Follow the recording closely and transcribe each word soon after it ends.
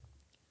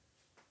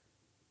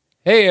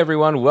Hey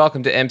everyone,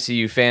 welcome to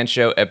MCU Fan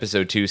Show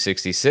episode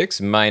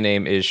 266. My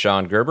name is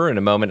Sean Gerber. In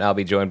a moment, I'll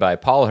be joined by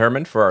Paul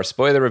Herman for our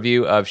spoiler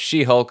review of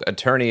She-Hulk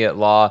Attorney at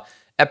Law,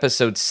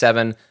 episode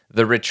 7,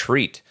 The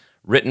Retreat.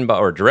 Written by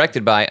or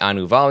directed by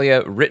Anu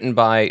Valia, written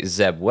by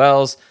Zeb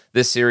Wells.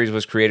 This series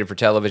was created for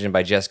television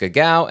by Jessica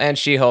Gao, and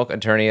She-Hulk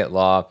Attorney at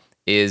Law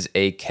is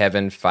a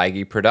Kevin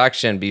Feige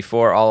production.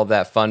 Before all of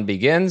that fun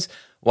begins,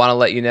 want to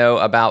let you know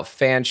about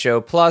Fan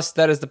Show Plus.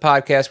 That is the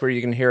podcast where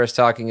you can hear us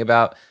talking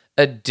about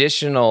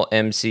additional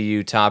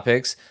MCU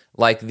topics,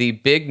 like the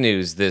big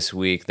news this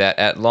week that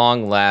at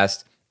long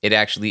last, it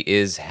actually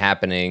is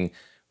happening.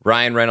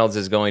 Ryan Reynolds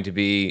is going to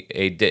be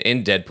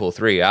in Deadpool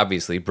 3,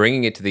 obviously,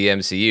 bringing it to the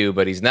MCU,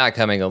 but he's not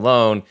coming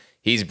alone.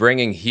 He's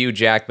bringing Hugh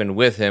Jackman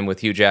with him, with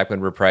Hugh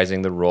Jackman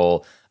reprising the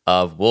role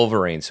of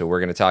Wolverine. So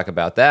we're going to talk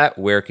about that.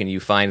 Where can you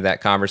find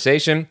that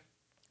conversation?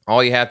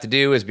 All you have to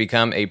do is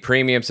become a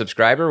premium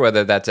subscriber,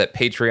 whether that's at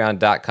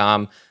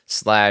patreon.com/Sean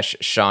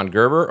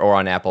Gerber or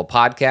on Apple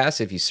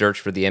Podcasts. If you search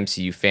for the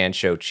MCU Fan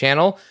Show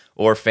channel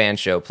or Fan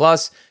Show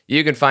Plus,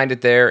 you can find it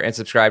there and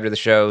subscribe to the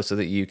show so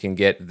that you can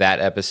get that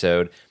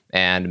episode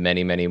and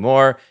many, many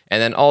more.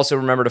 And then also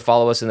remember to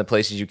follow us in the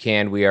places you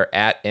can. We are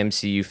at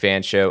MCU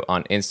Fan Show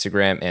on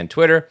Instagram and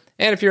Twitter.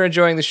 And if you're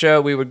enjoying the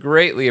show, we would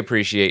greatly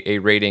appreciate a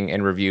rating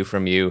and review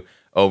from you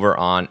over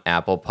on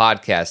Apple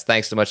Podcasts.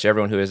 Thanks so much to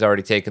everyone who has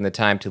already taken the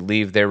time to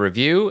leave their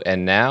review.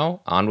 And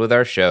now, on with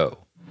our show.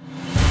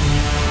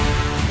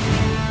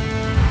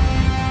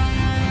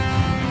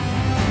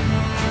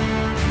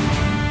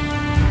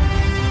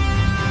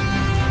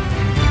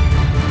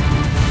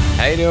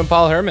 How you doing,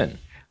 Paul Herman?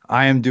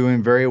 I am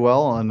doing very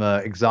well. I'm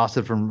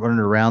exhausted from running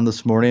around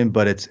this morning,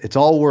 but it's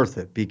all worth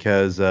it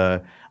because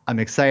I'm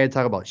excited to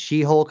talk about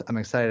She-Hulk. I'm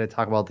excited to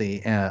talk about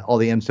all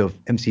the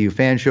MCU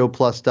Fan Show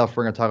Plus stuff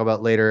we're going to talk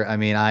about later. I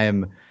mean,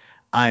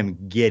 I'm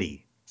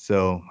giddy,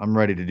 so I'm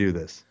ready to do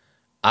this.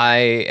 I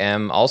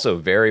am also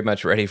very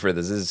much ready for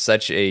this. This is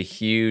such a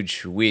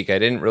huge week. I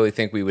didn't really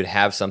think we would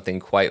have something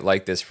quite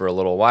like this for a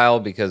little while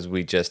because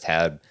we just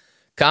had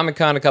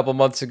Comic-Con a couple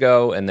months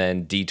ago and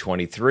then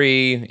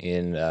D23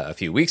 in a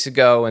few weeks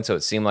ago, and so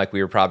it seemed like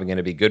we were probably going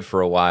to be good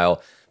for a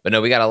while. But no,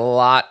 we got a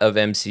lot of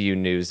MCU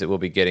news that we'll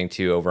be getting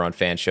to over on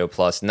Fan Show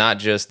Plus, not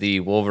just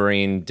the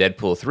Wolverine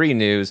Deadpool 3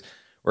 news.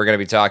 We're going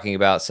to be talking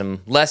about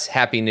some less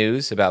happy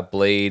news about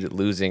Blade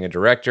losing a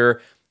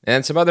director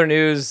and some other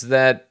news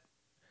that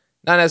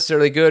not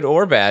necessarily good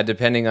or bad,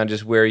 depending on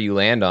just where you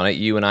land on it.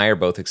 You and I are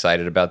both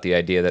excited about the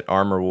idea that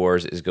Armor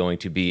Wars is going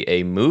to be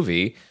a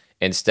movie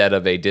instead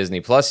of a Disney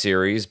Plus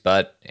series.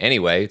 But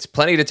anyway, it's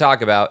plenty to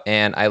talk about,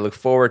 and I look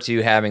forward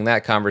to having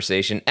that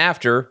conversation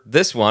after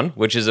this one,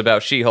 which is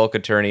about She-Hulk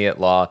Attorney at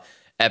Law,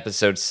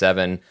 Episode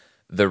 7,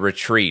 The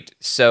Retreat.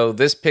 So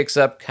this picks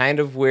up kind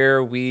of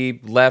where we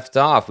left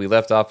off. We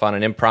left off on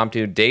an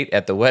impromptu date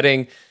at the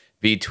wedding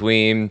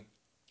between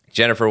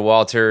Jennifer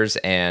Walters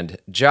and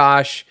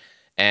Josh,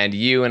 and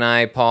you and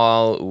I,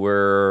 Paul,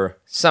 were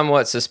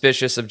somewhat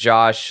suspicious of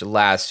Josh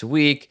last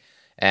week,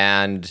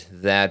 and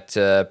that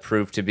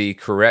proved to be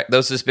correct.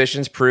 Those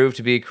suspicions proved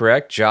to be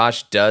correct.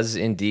 Josh does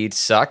indeed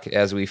suck,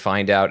 as we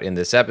find out in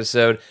this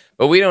episode.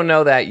 But we don't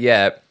know that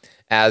yet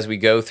as we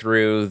go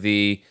through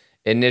the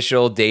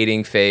initial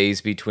dating phase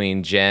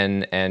between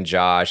Jen and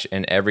Josh,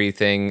 and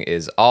everything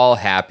is all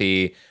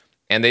happy.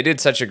 And they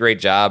did such a great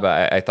job,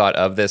 I thought,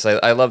 of this.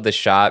 I love the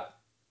shot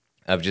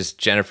of just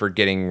Jennifer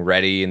getting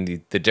ready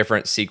and the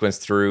different sequence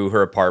through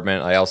her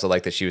apartment. I also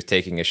like that she was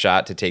taking a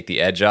shot to take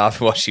the edge off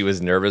while she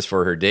was nervous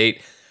for her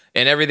date.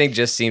 And everything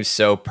just seems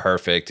so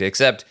perfect,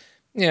 except,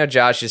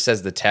 Josh just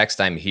says the text,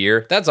 "I'm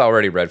here." That's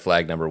already red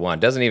flag number one.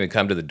 Doesn't even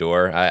come to the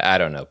door. I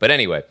don't know. But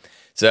anyway,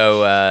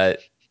 so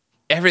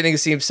everything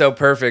seems so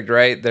perfect,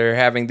 right? They're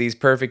having these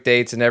perfect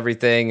dates and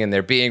everything, and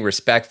they're being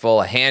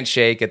respectful, a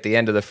handshake at the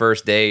end of the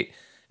first date.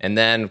 And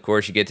then, of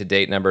course, you get to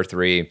date number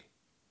 3.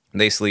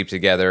 They sleep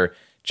together.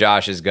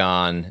 Josh is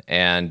gone,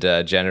 and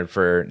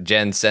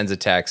Jen sends a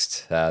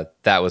text.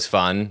 That was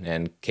fun,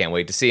 and can't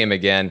wait to see him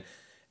again.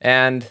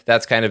 And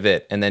that's kind of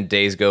it. And then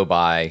days go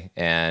by,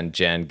 and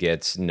Jen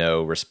gets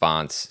no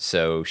response,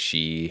 so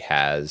she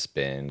has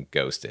been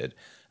ghosted.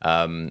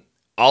 All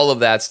of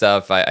that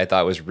stuff I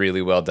thought was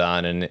really well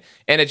done, and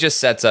it just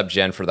sets up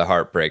Jen for the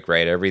heartbreak,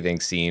 right? Everything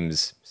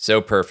seems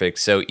so perfect,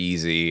 so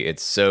easy.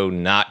 It's so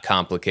not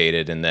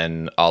complicated, and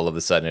then all of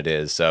a sudden it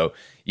is. So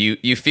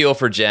you feel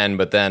for Jen,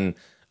 but then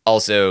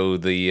also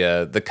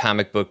the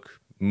comic book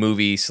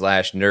movie /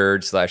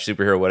 nerd /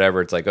 superhero,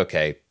 whatever. It's like,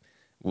 okay,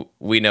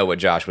 we know what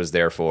Josh was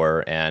there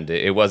for, and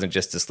it wasn't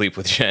just to sleep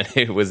with Jen.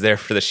 It was there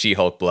for the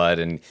She-Hulk blood,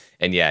 and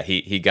yeah,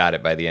 he got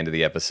it by the end of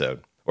the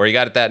episode. Or he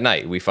got it that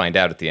night. We find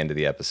out at the end of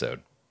the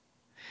episode.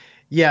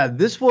 Yeah,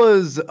 this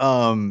was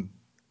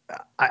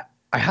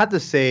I had to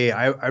say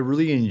I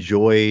really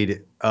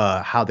enjoyed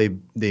how they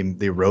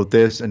wrote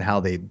this and how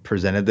they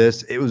presented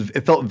this.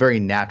 It felt very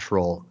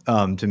natural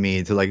to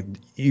me, to like,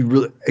 you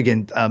really,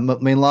 again,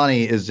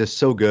 Meilani is just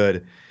so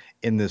good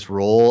in this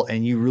role,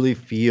 and you really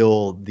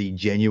feel the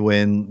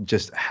genuine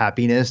just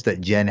happiness that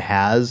Jen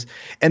has.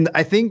 And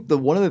I think the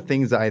one of the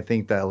things that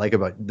I like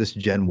about this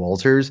Jen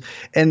Walters,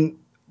 and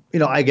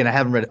again, I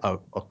haven't read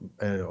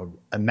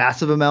a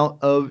massive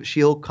amount of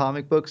She-Hulk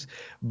comic books,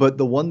 but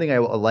the one thing I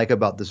like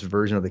about this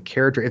version of the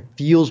character, it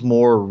feels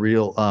more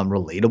real,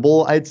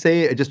 relatable, I'd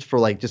say, just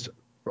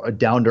a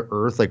down to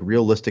earth, like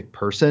realistic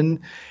person,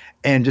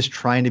 and just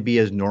trying to be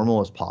as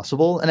normal as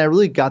possible. And I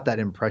really got that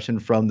impression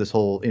from this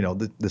whole,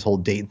 this whole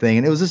date thing.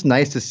 And it was just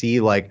nice to see,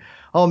 like,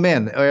 oh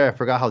man, oh yeah, I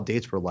forgot how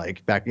dates were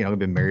like back, I've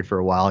been married for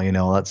a while,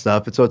 all that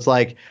stuff. And so it's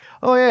like,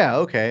 oh yeah,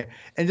 okay.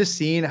 And just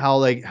seeing how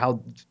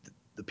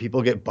the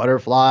people get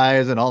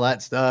butterflies and all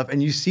that stuff.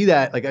 And you see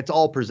that, like, it's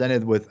all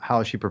presented with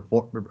how she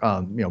perform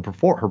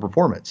her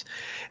performance.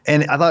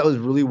 And I thought it was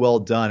really well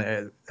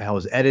done, how it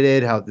was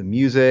edited, how the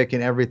music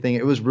and everything,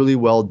 it was really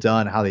well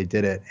done how they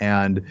did it.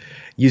 And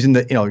using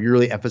you're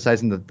really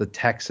emphasizing the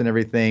text and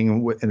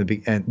everything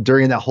and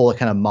during that whole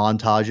kind of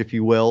montage, if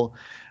you will.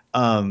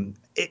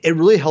 It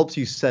really helps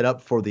you set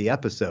up for the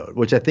episode,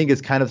 which I think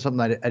is kind of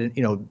something I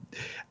didn't,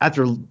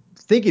 after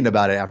thinking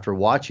about it, after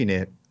watching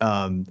it,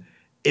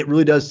 it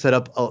really does set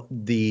up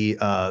the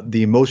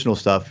emotional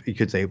stuff, you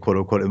could say, quote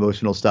unquote,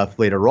 emotional stuff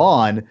later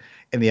on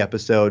in the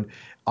episode,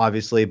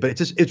 obviously. But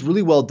it's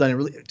really well done. It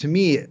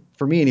really,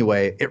 for me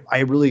anyway, I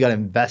really got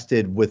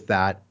invested with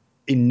that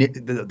in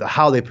the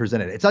how they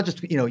presented it. It's not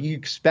just, you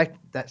expect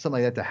that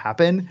something like that to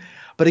happen,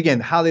 but again,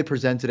 how they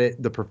presented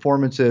it, the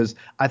performances,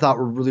 I thought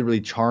were really,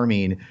 really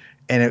charming.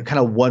 And it kind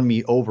of won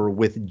me over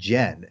with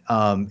Jen,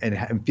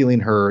 and feeling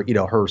her,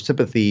 her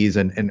sympathies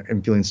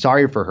and feeling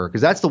sorry for her.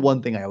 Because that's the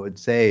one thing I would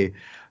say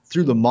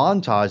through the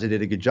montage they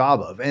did a good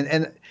job of.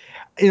 And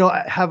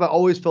have I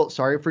always felt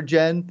sorry for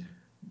Jen?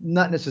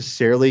 Not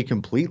necessarily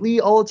completely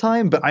all the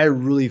time, but I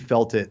really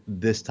felt it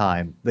this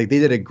time. Like, they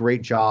did a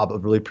great job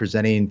of really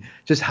presenting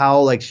just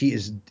how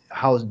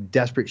how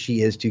desperate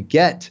she is to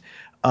get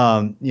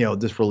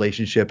this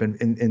relationship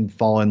and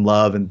fall in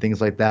love and things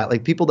like that.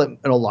 Like, people that,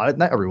 and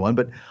not everyone,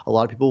 but a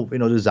lot of people,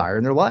 desire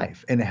in their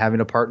life, and having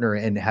a partner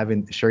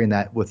and sharing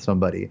that with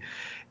somebody,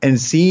 and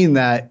seeing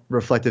that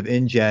reflective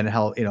in Jen,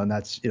 how, and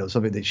that's,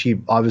 something that she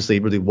obviously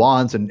really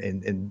wants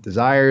and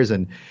desires,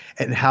 and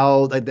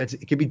how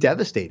it can be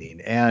devastating,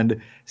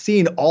 and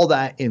seeing all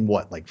that in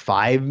like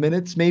 5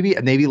 minutes, maybe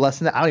less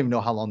than that. I don't even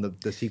know how long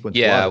the sequence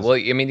was. Yeah, well,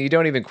 I mean, you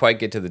don't even quite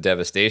get to the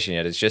devastation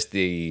yet. It's just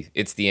the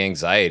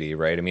anxiety,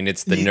 right? I mean,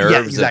 it's the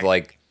nerves exactly.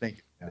 Of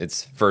like,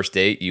 it's first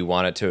date. You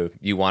want it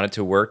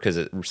to work because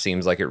it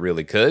seems like it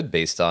really could,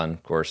 based on,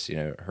 of course,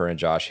 her and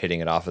Josh hitting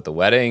it off at the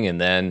wedding, and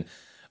then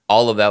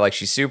all of that. Like,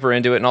 she's super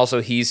into it, and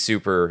also he's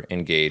super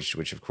engaged,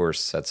 which of course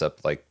sets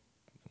up, like,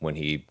 when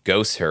he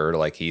ghosts her,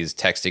 like, he's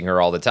texting her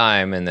all the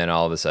time, and then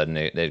all of a sudden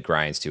it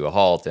grinds to a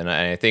halt. And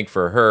I think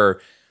for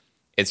her,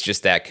 it's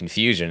just that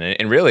confusion.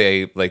 And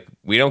really, like,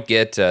 we don't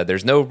get,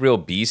 there's no real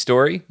B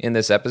story in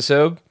this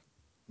episode.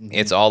 Mm-hmm.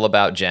 It's all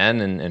about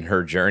Jen and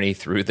her journey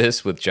through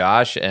this with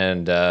Josh,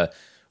 and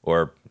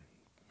or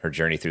her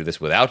journey through this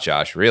without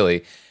Josh,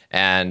 really.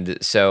 And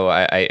so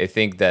I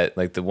think that,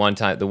 like, the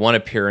one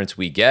appearance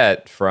we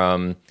get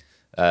from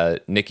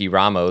Nikki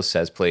Ramos,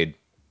 as played,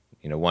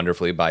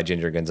 wonderfully by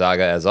Ginger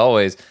Gonzaga, as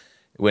always,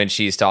 when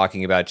she's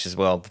talking about just,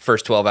 well, the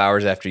first 12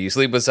 hours after you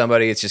sleep with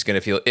somebody, it's just going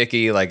to feel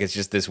icky. Like, it's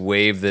just this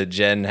wave that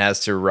Jen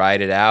has to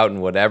ride it out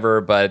and whatever.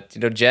 But,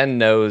 Jen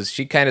knows,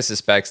 she kind of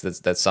suspects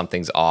that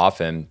something's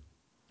off, and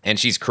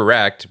she's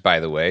correct, by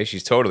the way.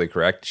 She's totally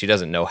correct. She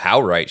doesn't know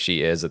how right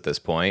she is at this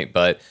point,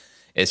 but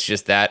it's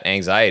just that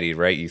anxiety,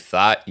 right? You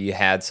thought you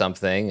had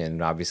something,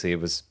 and obviously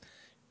it was,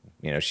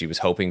 she was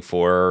hoping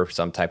for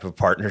some type of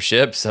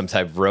partnership, some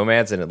type of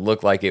romance, and it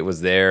looked like it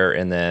was there,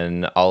 and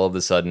then all of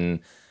a sudden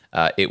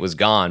it was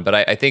gone. But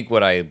I think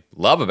what I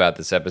love about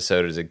this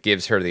episode is it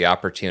gives her the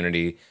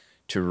opportunity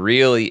to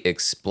really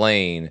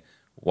explain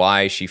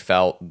why she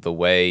felt the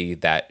way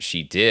that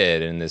she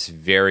did in this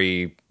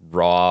very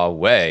raw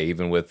way,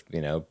 even with,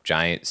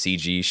 giant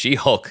CG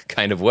She-Hulk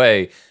kind of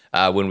way,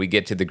 when we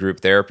get to the group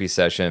therapy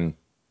session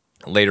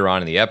later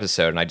on in the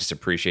episode. And I just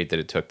appreciate that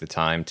it took the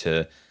time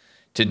to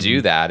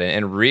do that,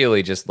 and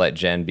really just let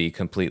Jen be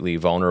completely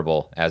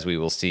vulnerable, as we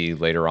will see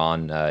later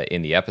on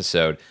in the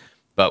episode.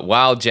 But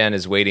while Jen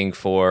is waiting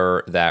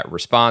for that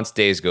response,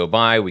 days go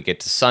by. We get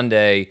to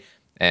Sunday,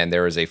 and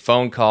there is a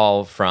phone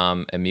call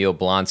from Emil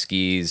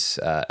Blonsky's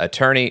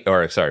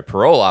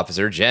parole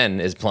officer. Jen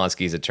is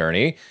Blonsky's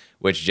attorney,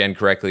 which Jen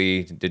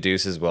correctly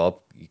deduces,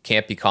 well, you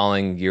can't be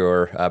calling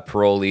your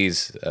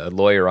parolee's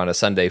lawyer on a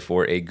Sunday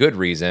for a good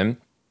reason.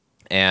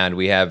 And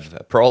we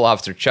have parole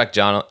officer Chuck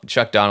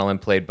Donnellan,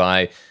 played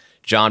by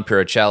John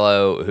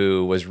Piricello,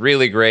 who was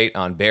really great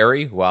on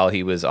Barry while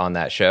he was on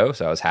that show.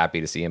 So I was happy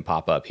to see him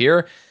pop up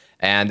here.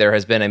 And there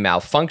has been a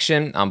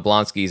malfunction on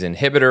Blonsky's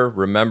inhibitor.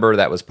 Remember,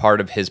 that was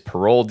part of his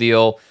parole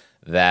deal,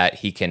 that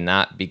he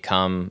cannot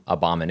become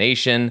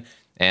Abomination.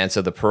 And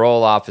so the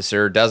parole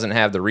officer doesn't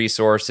have the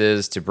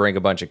resources to bring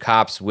a bunch of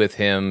cops with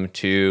him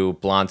to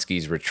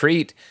Blonsky's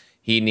retreat.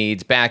 he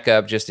needs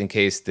backup just in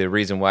case the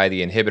reason why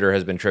the inhibitor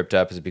has been tripped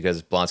up is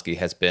because Blonsky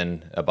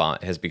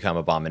has become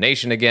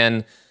Abomination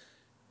again.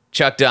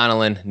 Chuck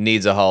Donnellan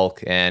needs a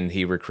Hulk, and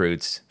he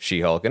recruits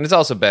She-Hulk. And it's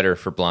also better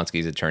for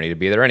Blonsky's attorney to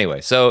be there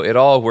anyway. So it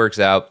all works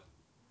out.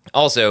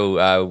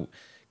 Also,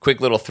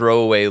 quick little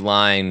throwaway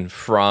line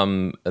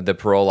from the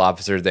parole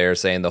officer there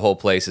saying the whole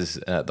place is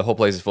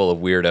full of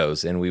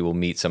weirdos, and we will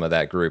meet some of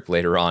that group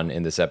later on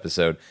in this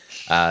episode.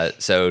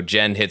 So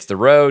Jen hits the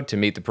road to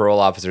meet the parole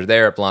officer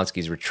there at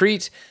Blonsky's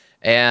retreat,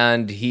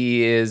 and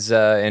she's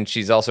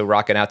also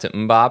rocking out to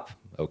Mbop.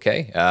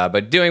 Okay,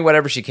 but doing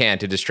whatever she can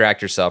to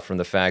distract herself from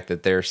the fact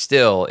that there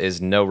still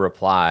is no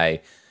reply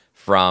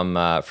from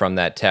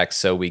that text.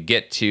 So we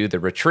get to the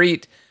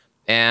retreat,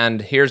 and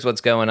here's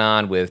what's going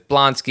on with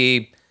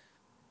Blonsky.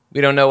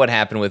 We don't know what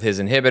happened with his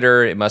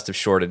inhibitor. It must have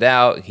shorted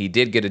out. He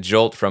did get a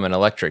jolt from an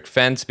electric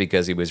fence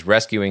because he was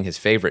rescuing his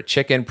favorite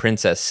chicken,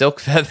 Princess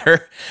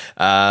Silkfeather.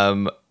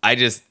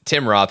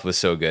 Tim Roth was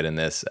so good in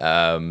this.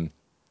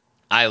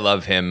 I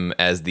love him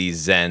as the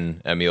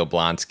Zen Emil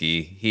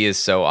Blonsky. He is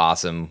so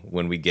awesome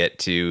when we get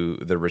to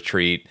the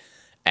retreat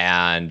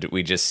and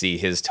we just see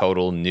his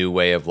total new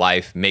way of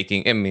life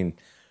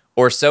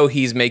or so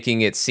he's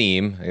making it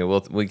seem.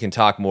 We can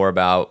talk more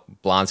about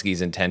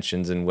Blonsky's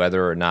intentions and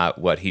whether or not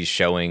what he's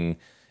showing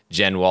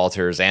Jen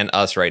Walters and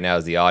us right now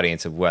as the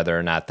audience of whether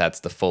or not that's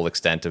the full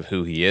extent of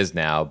who he is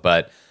now.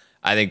 But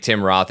I think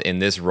Tim Roth in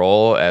this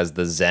role as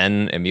the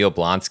Zen Emil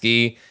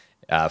Blonsky,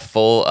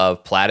 full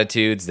of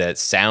platitudes that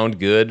sound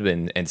good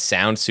and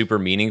sound super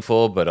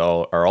meaningful, but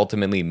are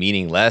ultimately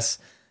meaningless.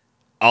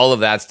 All of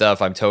that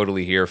stuff I'm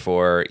totally here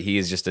for. He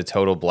is just a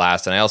total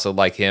blast. And I also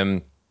like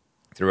him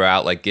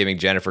throughout, like giving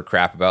Jennifer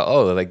crap about,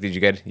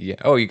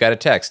 you got a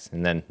text,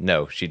 and then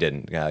no, she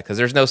didn't, because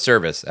there's no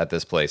service at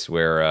this place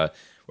where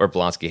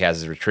Blonsky has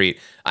his retreat.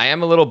 I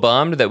am a little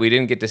bummed that we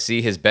didn't get to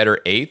see his better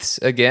eighths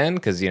again,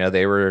 because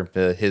they were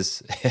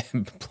his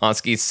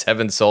Blonsky's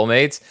 7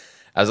 soulmates.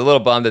 I was a little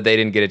bummed that they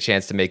didn't get a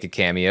chance to make a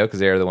cameo because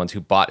they are the ones who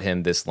bought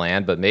him this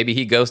land, but maybe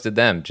he ghosted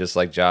them just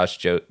like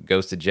Josh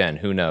ghosted Jen.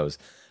 Who knows?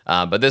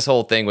 But this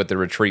whole thing with the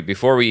retreat,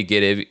 before we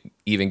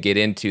even get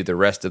into the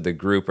rest of the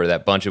group or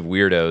that bunch of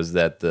weirdos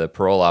that the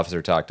parole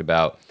officer talked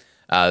about,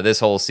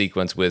 this whole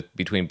sequence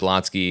between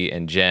Blonsky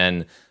and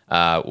Jen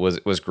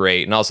was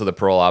great, and also the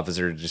parole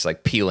officer just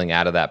like peeling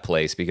out of that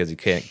place because he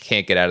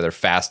can't get out of there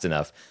fast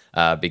enough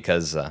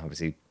because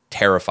obviously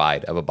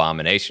terrified of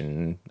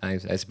Abomination. I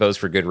suppose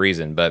for good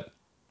reason, but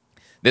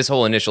this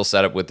whole initial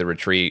setup with the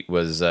retreat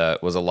was a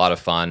lot of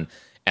fun.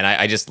 And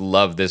I just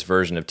love this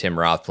version of Tim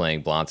Roth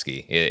playing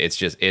Blonsky. It's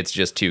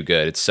just too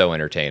good. It's so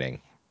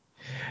entertaining.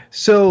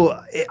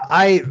 So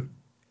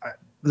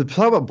the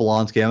talk about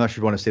Blonsky, I'm not sure if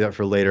you want to say that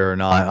for later or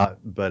not,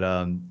 but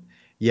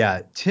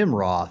Tim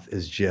Roth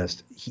is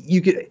just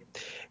you could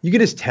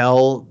just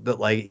tell that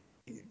like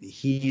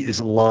he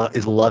is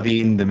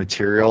loving the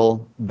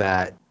material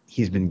that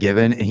he's been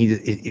given, and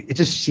it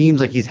just seems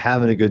like he's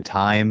having a good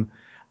time.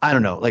 I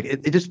don't know, like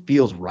it just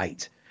feels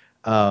right.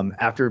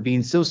 After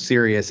being so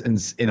serious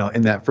and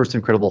in that first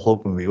Incredible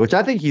Hulk movie, which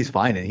I think he's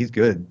fine in, he's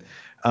good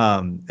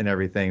and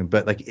everything,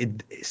 but like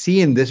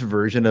seeing this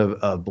version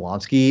of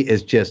Blonsky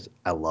is just,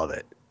 I love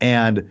it.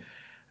 And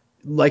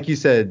like you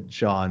said,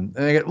 Sean,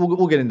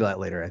 we'll get into that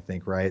later, I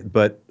think, right?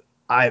 But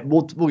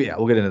we'll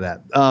get into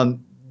that.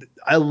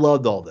 I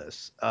loved all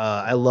this.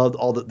 I loved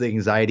all the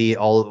anxiety,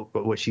 all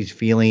what she's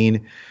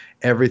feeling.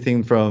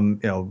 Everything from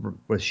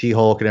with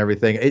She-Hulk and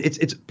everything.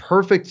 It's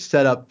perfect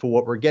setup for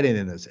what we're getting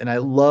in this, and I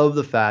love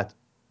the fact.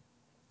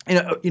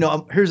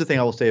 Here's the thing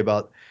I will say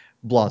about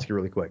Blonsky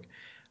really quick.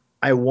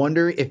 I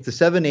wonder if the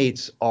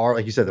 7/8s are,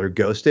 like you said, they're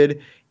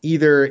ghosted.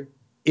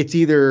 It's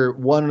either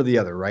one or the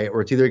other, right?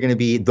 Or it's either going to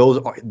be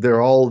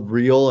they're all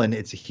real, and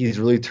he's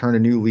really turned a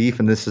new leaf,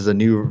 and this is a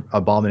new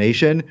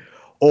Abomination,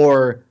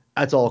 or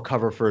that's all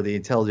cover for the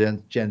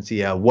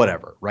intelligentsia,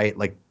 whatever, right?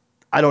 Like,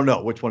 I don't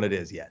know which one it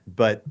is yet,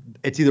 but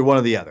it's either one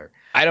or the other.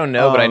 I don't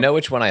know, but I know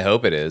which one I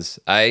hope it is.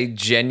 I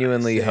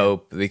genuinely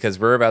hope, because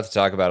we're about to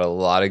talk about a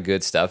lot of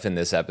good stuff in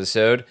this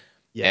episode,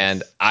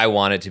 and I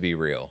want it to be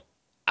real.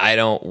 I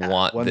don't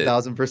want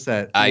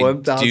 1,000%. I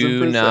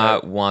do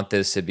not want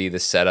this to be the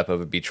setup of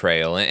a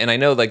betrayal. And I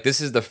know, like,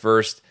 this is the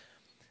first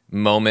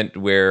moment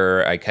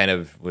where I kind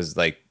of was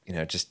like,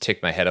 just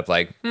ticked my head up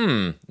like,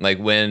 like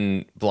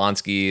when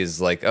Blonsky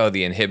is like, oh,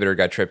 the inhibitor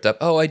got tripped up.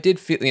 Oh, I did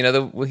feel,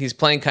 he's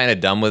playing kind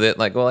of dumb with it.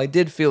 Like, well, I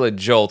did feel a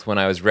jolt when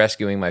I was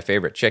rescuing my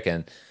favorite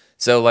chicken.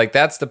 So like,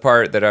 that's the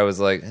part that I was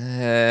like,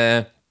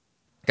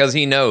 because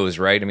he knows,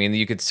 right? I mean,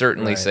 you could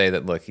certainly say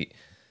that, look,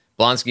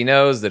 Blonsky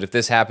knows that if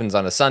this happens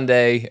on a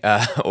Sunday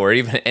or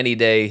even any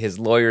day, his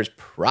lawyer's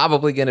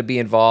probably going to be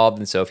involved.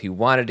 And so if he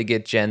wanted to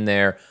get Jen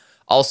there,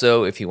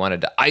 also if he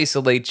wanted to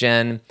isolate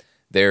Jen,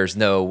 there's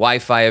no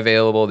Wi-Fi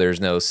available.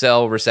 There's no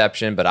cell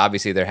reception, but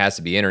obviously there has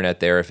to be internet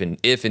there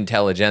if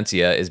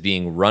intelligentsia is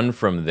being run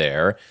from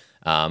there,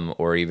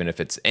 or even if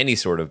it's any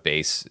sort of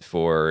base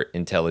for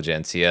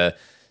intelligentsia.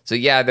 So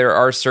yeah, there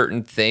are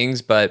certain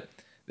things, but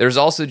there's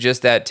also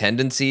just that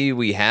tendency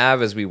we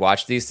have as we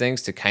watch these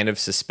things to kind of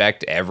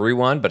suspect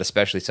everyone, but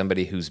especially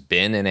somebody who's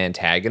been an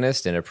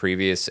antagonist in a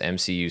previous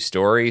MCU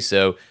story.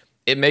 So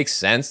it makes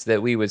sense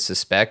that we would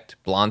suspect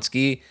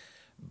Blonsky.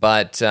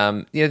 But,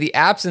 the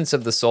absence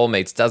of the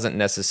soulmates doesn't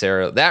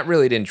necessarily, that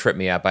really didn't trip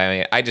me up. I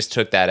mean, I just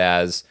took that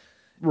as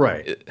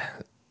right.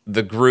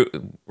 The group,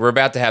 we're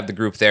about to have the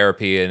group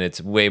therapy, and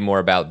it's way more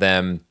about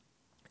them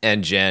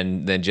and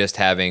Jen than just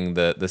having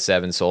the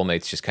seven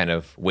soulmates just kind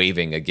of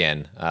waving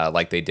again,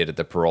 like they did at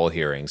the parole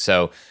hearing.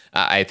 So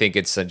I think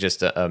it's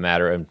just a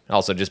matter of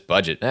also just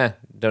budget.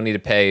 Don't need to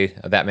pay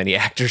that many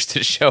actors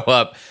to show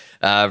up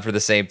for the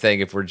same thing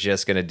if we're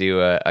just going to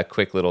do a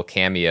quick little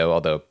cameo,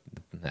 although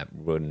that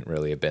wouldn't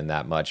really have been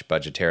that much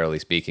budgetarily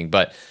speaking.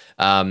 But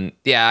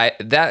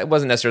that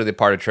wasn't necessarily the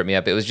part that tripped me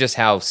up. It was just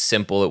how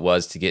simple it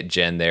was to get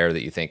Jen there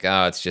that you think,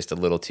 oh, it's just a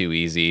little too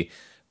easy.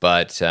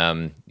 But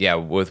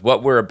with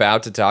what we're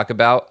about to talk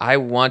about, I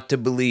want to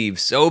believe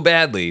so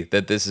badly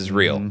that this is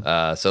real.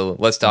 So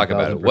let's talk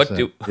about it. What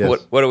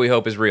do we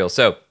hope is real?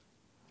 So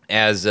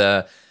as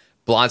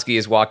Blonsky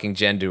is walking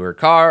Jen to her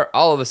car,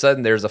 all of a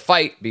sudden there's a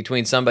fight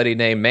between somebody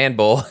named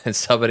Manbull and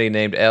somebody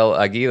named El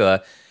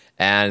Aguila,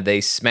 and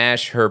they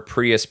smash her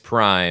Prius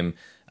Prime,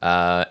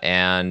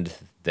 and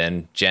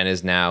then Jen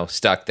is now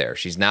stuck there.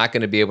 She's not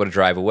going to be able to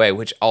drive away,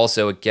 which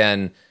also,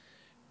 again,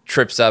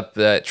 trips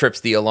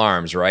the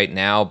alarms. Right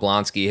now,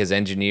 Blonsky has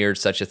engineered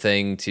such a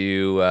thing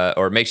to,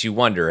 or makes you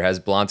wonder, has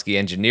Blonsky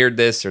engineered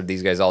this, or are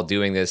these guys all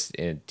doing this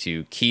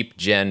to keep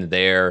Jen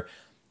there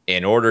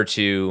in order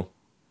to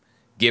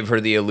give her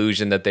the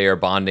illusion that they are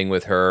bonding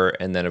with her,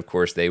 and then, of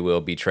course, they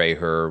will betray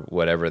her,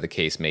 whatever the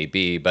case may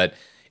be. But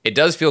it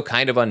does feel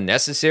kind of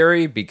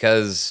unnecessary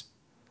because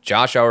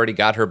Josh already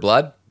got her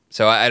blood.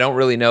 So I don't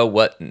really know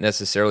what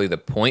necessarily the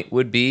point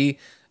would be.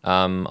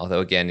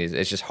 Although, again,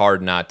 it's just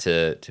hard not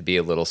to be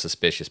a little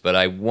suspicious. But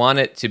I want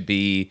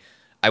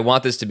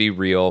this to be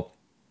real.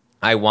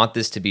 I want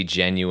this to be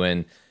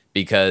genuine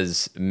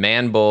because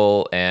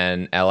Manbull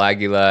and El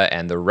Aguila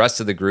and the rest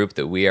of the group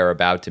that we are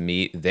about to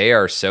meet, they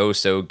are so,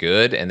 so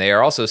good. And they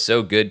are also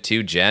so good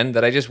to Jen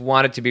that I just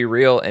want it to be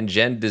real. And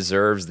Jen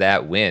deserves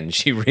that win.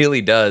 She really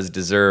does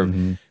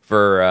deserve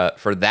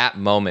for that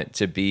moment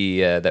to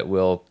be, that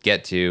we'll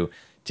get to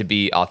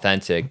be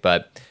authentic.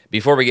 But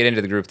before we get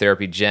into the group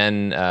therapy,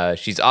 Jen,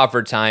 she's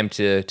offered time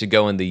to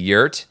go in the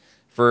yurt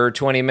for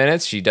 20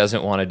 minutes. She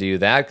doesn't want to do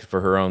that for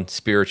her own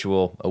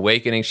spiritual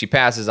awakening. She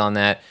passes on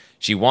that.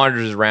 She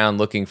wanders around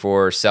looking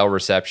for cell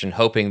reception,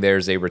 hoping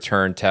there's a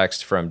return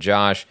text from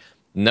Josh.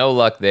 No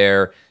luck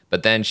there,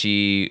 but then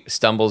she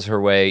stumbles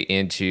her way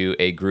into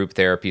a group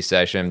therapy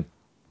session.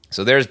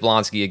 So there's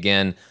Blonsky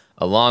again,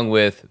 along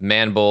with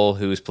Manbull,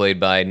 who's played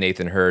by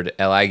Nathan Hurd,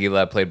 El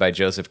Aguila, played by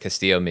Joseph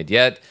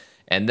Castillo-Midyet.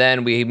 And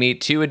then we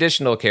meet two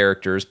additional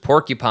characters,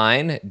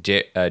 Porcupine,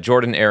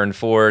 Jordan Aaron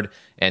Ford,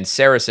 and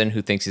Saracen,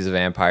 who thinks he's a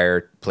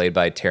vampire, played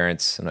by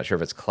Terrence, I'm not sure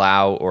if it's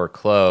Clow or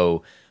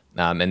Clo.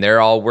 And they're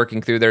all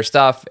working through their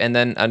stuff. And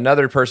then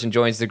another person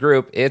joins the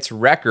group. It's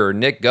Wrecker,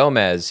 Nick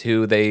Gomez,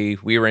 who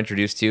we were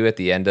introduced to at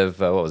the end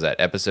of,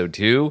 episode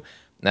 2,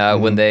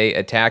 when they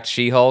attacked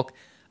She-Hulk.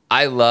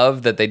 I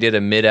love that they did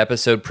a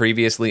mid-episode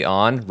previously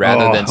on,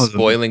 rather than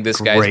spoiling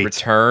this guy's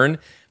return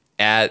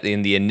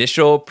in the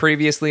initial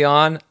previously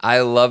on. I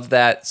love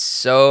that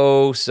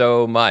so,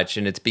 so much.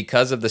 And it's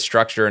because of the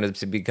structure, and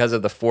it's because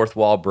of the fourth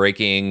wall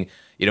breaking,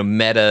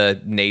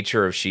 meta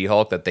nature of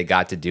She-Hulk that they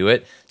got to do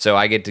it. So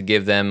I get to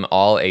give them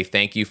all a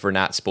thank you for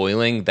not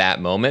spoiling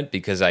that moment,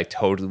 because I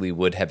totally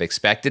would have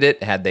expected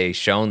it had they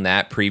shown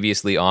that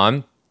previously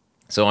on.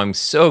 So I'm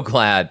so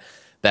glad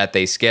that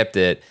they skipped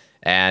it.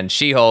 And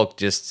She-Hulk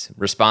just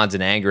responds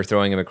in anger,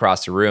 throwing him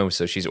across the room.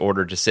 So she's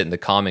ordered to sit in the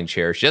calming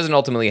chair. She doesn't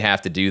ultimately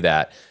have to do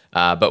that.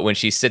 But when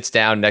she sits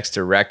down next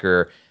to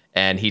Wrecker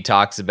and he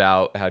talks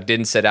about how it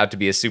didn't set out to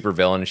be a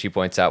supervillain, and she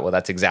points out, well,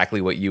 that's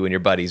exactly what you and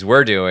your buddies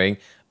were doing.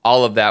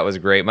 All of that was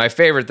great. My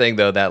favorite thing,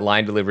 though, that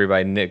line delivery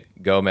by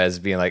Nick Gomez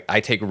being like, I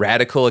take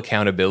radical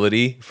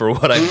accountability for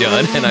what I've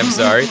done, and I'm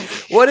sorry.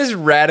 What is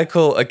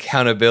radical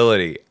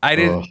accountability? I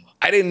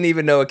didn't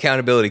even know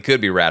accountability could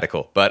be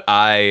radical, but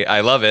I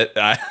love it.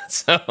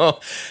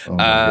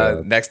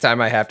 Next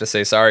time I have to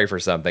say sorry for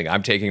something,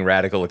 I'm taking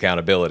radical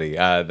accountability.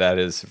 That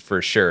is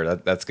for sure.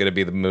 That's going to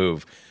be the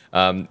move.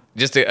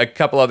 Just a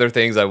couple other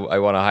things I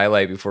want to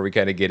highlight before we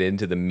kind of get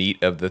into the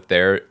meat of the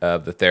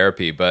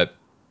therapy, but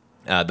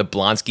the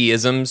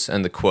Blonsky-isms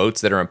and the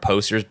quotes that are on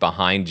posters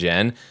behind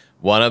Jen.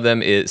 One of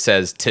them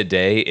says,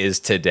 "Today is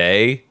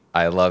today."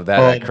 I love that.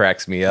 That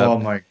cracks me up. Oh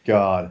my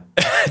God.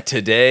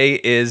 Today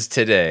is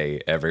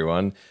today,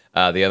 everyone.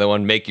 The other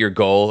one, make your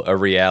goal a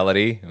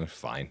reality.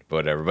 Fine,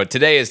 whatever. But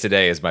today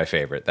is my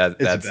favorite. That's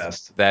the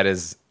best. That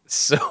is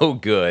so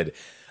good.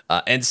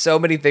 And so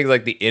many things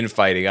like the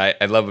infighting. I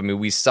love it. I mean,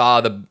 we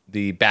saw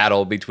the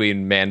battle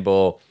between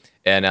Manbull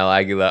and El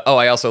Aguila. Oh,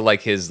 I also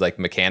like his like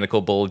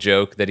mechanical bull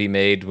joke that he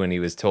made when he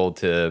was told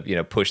to,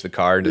 push the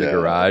car into the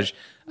garage.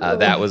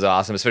 That was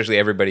awesome, especially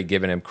everybody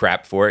giving him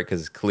crap for it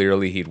because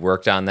clearly he'd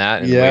worked on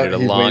that and waited a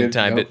he long waited.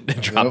 time Yep, to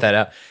drop that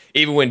out.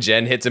 Even when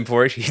Jen hits him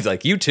for it, he's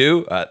like, "You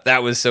too."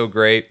 That was so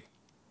great.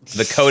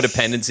 The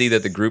codependency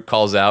that the group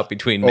calls out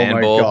between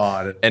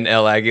Manbull and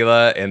El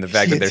Aguila, and the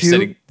fact that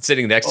they're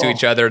sitting next to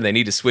each other and they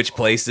need to switch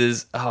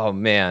places. Oh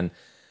man,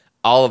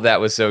 all of that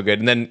was so good.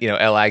 And then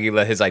El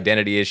Aguila, his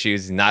identity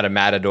issues, not a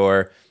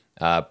matador.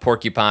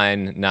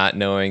 Porcupine not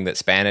knowing that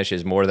Spanish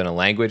is more than a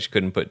language,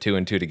 couldn't put two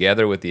and two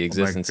together with the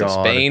existence of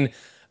Spain.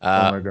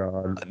 Oh my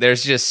God.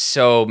 There's just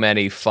so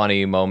many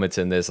funny moments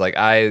in this. Like,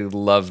 I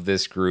love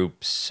this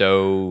group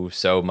so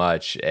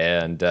much,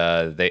 and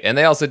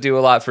they also do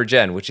a lot for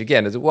Jen, which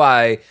again is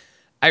why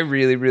I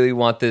really, really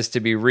want this to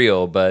be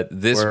real. But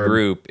this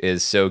group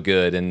is so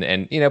good,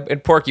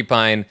 and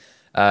Porcupine,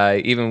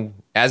 even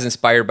as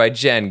inspired by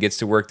Jen, gets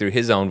to work through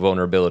his own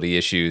vulnerability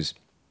issues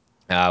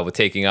with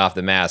taking off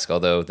the mask,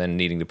 although then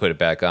needing to put it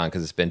back on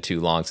because it's been too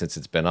long since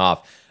it's been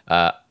off.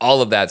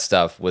 All of that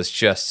stuff was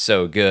just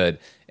so good.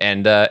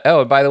 And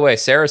and by the way,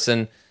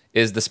 Saracen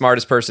is the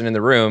smartest person in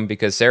the room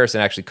because Saracen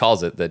actually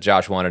calls it that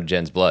Josh wanted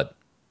Jen's blood.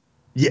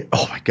 Yeah.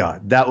 Oh my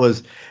God. That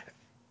was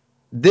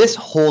this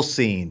whole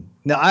scene.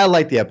 Now, I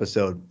like the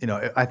episode.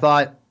 I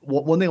thought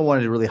one thing I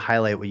wanted to really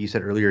highlight what you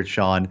said earlier,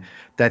 Sean,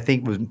 that I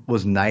think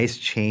was nice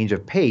change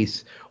of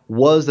pace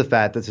was the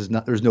fact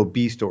that there's no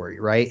B story,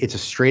 right? It's a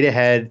straight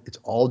ahead. It's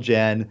all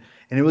Jen.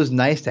 And it was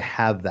nice to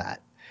have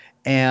that.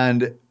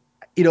 And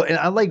and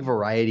I like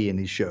variety in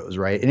these shows,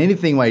 right? And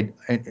anything like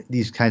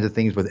these kinds of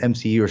things with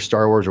MCU or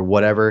Star Wars or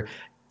whatever,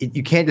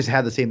 you can't just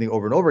have the same thing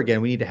over and over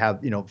again. We need to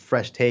have,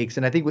 fresh takes.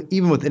 And I think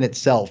even within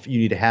itself, you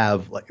need to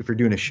have, like, if you're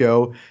doing a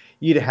show,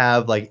 you need to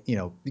have, like,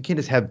 you can't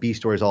just have B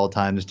stories all the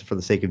time just for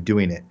the sake of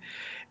doing it.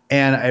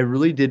 And I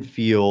really did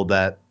feel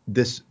that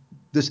this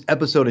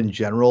episode in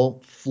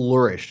general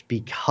flourished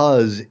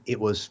because it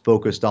was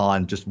focused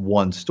on just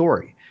one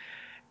story.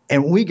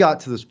 And when we got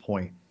to this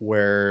point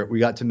where we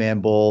got to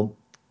Manbull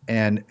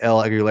and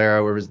El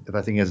Aguilera, if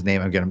I think his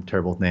name, again, I'm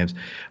terrible with names.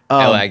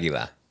 El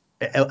Aguila.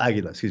 El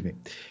Aguila, excuse me.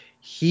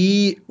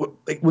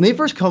 When they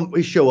first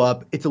show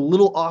up, it's a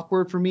little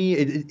awkward for me.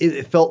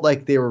 It felt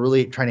like they were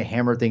really trying to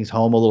hammer things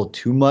home a little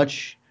too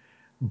much.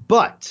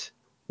 But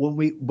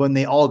when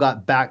they all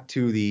got back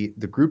to the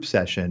group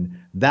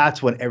session,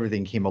 that's when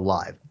everything came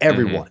alive.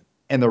 Everyone. Mm-hmm.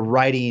 And the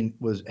writing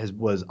was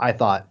I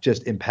thought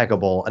just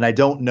impeccable. And I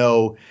don't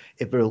know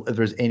if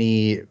there's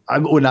any. I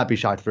would not be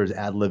shocked if there's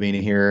ad-libbing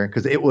in here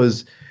because it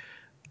was.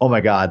 Oh my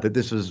God, that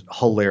this was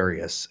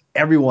hilarious.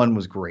 Everyone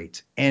was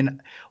great.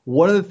 And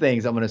one of the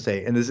things I'm going to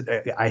say, and this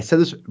I said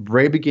this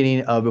very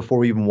beginning of before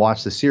we even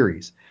watched the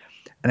series,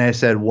 and I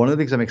said one of the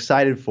things I'm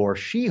excited for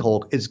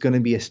She-Hulk is going to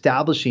be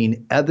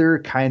establishing other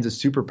kinds of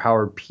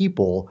superpowered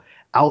people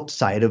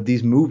outside of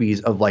these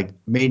movies of like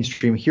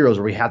mainstream heroes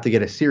where we have to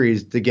get a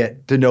series to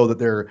get to know that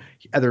there are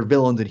other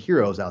villains and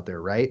heroes out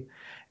there, right?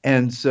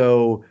 And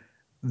so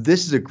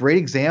this is a great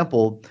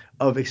example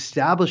of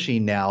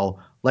establishing now,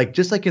 like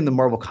just like in the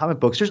Marvel comic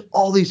books, there's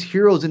all these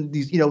heroes and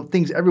these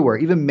things everywhere.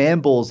 Even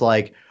Manbull's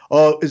like,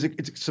 oh,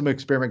 it's some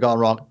experiment gone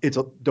wrong? It's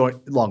a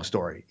long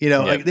story,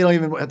 like they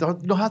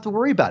don't have to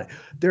worry about it.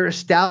 They're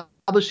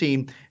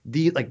establishing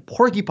the like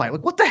Porcupine.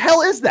 Like, what the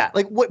hell is that?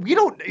 Like, what we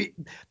don't.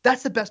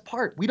 That's the best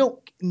part. We don't.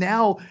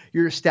 Now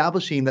you're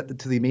establishing that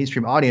to the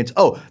mainstream audience.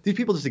 Oh, these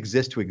people just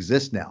exist to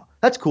exist now.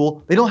 That's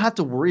cool. They don't have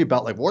to worry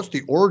about like what's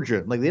the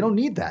origin. Like they don't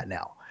need that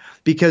now.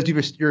 Because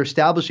you're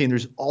establishing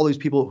there's all these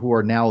people who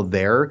are now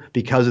there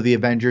because of the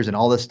Avengers and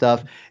all this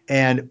stuff,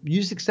 and you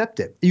just accept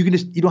it. You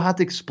don't have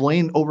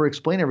to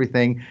over-explain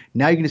everything.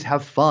 Now you can just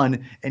have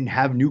fun and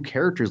have new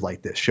characters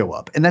like this show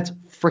up, and that's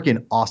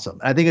freaking awesome.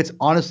 And I think it's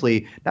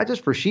honestly not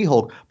just for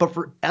She-Hulk, but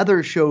for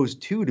other shows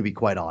too, to be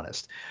quite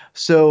honest.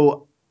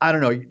 So I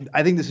don't know.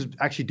 I think this is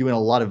actually doing a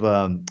lot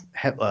of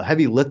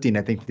heavy lifting,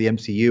 I think, for the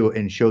MCU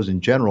and shows in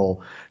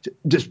general,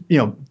 just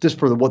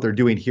for what they're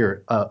doing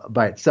here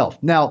by itself.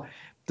 Now,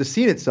 the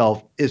scene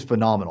itself is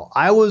phenomenal.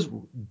 I was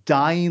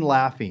dying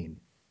laughing.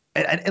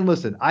 And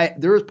listen,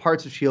 there was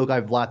parts of She-Hulk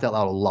I've laughed out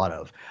loud a lot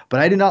of, but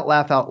I did not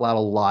laugh out loud a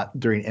lot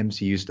during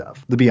MCU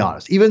stuff, to be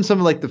honest. Even some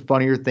of like the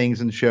funnier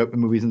things in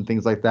movies and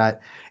things like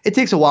that, it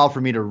takes a while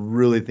for me to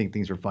really think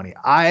things are funny.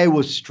 I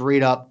was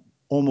straight up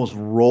almost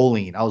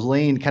rolling. I was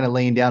laying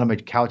down on my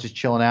couch just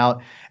chilling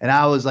out, and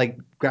I was like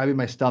grabbing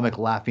my stomach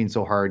laughing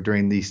so hard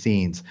during these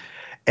scenes.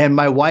 And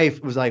my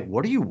wife was like,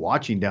 "What are you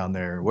watching down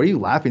there? What are you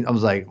laughing?" I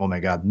was like, "Oh my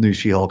God, new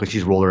She-Hulk." And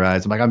she's rolled her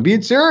eyes. I'm like, "I'm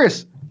being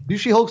serious. New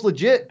She-Hulk's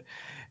legit."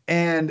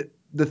 And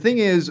the thing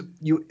is,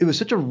 it was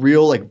such a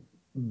real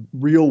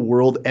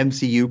world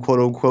MCU quote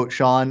unquote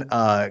Sean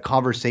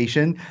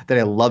conversation that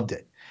I loved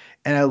it.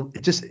 And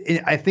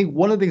I think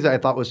one of the things that I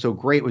thought was so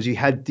great was you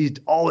had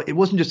it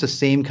wasn't just the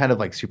same kind of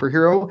like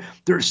superhero.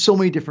 There are so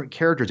many different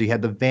characters. You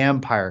had the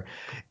vampire,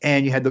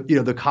 and you had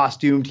the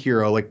costumed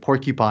hero like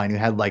Porcupine, who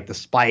had like the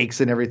spikes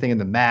and everything and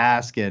the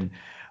mask. And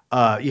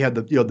You had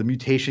the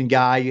mutation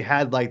guy. You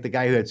had like the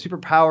guy who had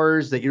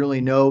superpowers that you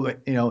really know.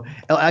 El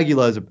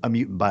Aguila is a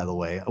mutant, by the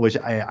way, which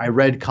I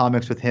read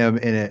comics with him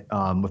in it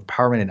with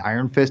Power Man and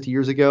Iron Fist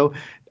years ago.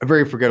 A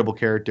very forgettable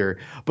character.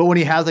 But when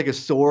he has like a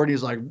sword,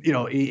 he's like,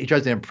 he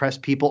tries to impress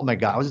people. Oh my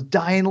God, I was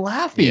dying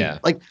laughing. Yeah.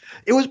 Like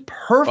it was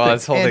perfect. Well,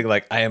 this whole thing,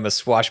 like, I am a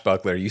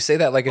swashbuckler. You say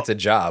that like it's a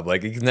job.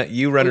 Like,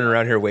 you running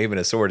around here waving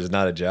a sword is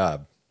not a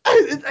job.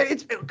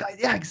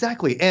 Yeah,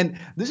 exactly. And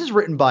this is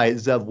written by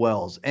Zeb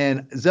Wells,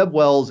 and Zeb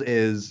Wells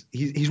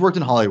he's worked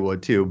in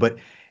Hollywood too, but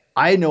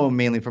I know him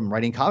mainly from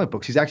writing comic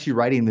books. He's actually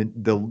writing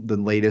the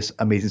latest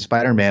Amazing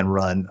Spider-Man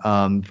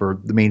run for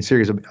the main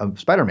series of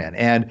Spider-Man,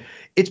 and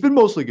it's been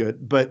mostly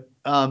good. But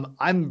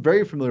I'm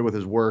very familiar with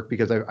his work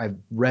because I've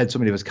read so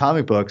many of his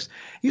comic books.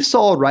 He's a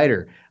solid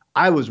writer.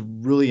 I was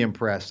really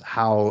impressed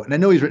and I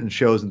know he's written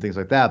shows and things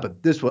like that, but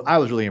I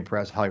was really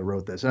impressed how he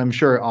wrote this. And I'm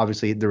sure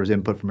obviously there was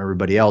input from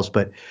everybody else,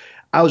 but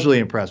I was really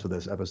impressed with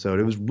this episode.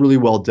 It was really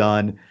well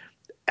done.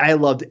 I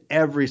loved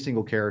every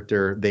single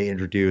character they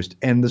introduced,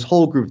 and this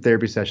whole group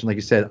therapy session, like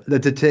you said, the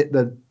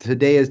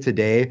today is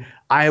today.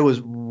 I was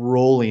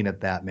rolling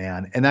at that,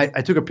 man. And I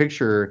took a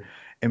picture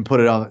and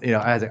put it on,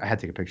 I had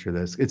to take a picture of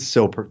this. It's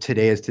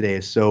today is today.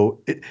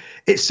 So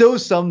it so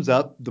sums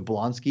up the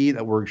Blonsky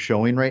that we're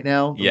showing right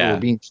now. Yeah.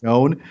 We're being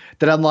shown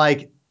that I'm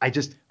like,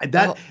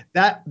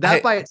 that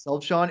by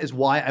itself, Sean, is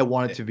why I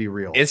want it to be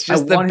real. It's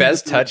just the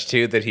best touch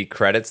too, that he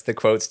credits the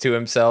quotes to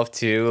himself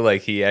too.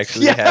 Like he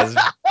actually has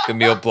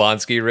Emil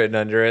Blonsky written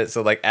under it.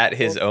 So like at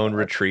his own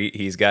retreat,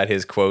 he's got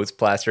his quotes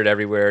plastered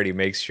everywhere, and he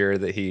makes sure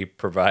that he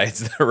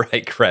provides the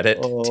right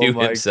credit to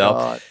himself.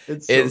 God.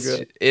 It's so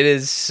good. It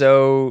is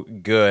so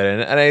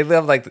good. And I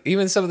love like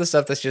even some of the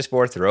stuff that's just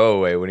more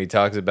throwaway when he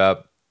talks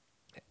about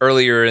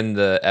earlier in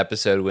the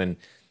episode when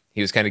he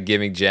was kind of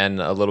giving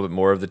Jen a little bit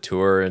more of the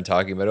tour and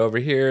talking about over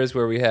here is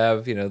where we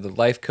have, the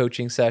life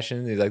coaching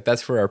session. He's like,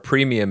 that's for our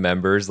premium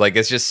members. Like,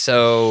 it's just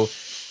so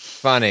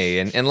funny.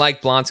 And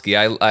like Blonsky,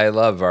 I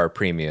love our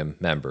premium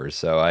members.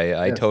 So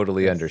I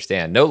totally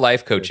understand. No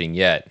life coaching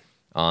yet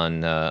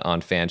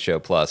on Fan Show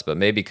Plus, but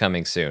maybe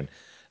coming soon.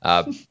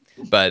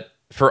 But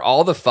for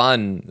all the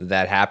fun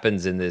that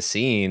happens in this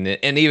scene,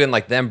 and even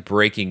like them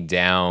breaking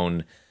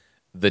down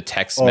the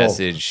text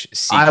message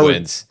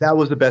sequence. That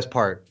was the best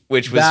part.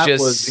 Which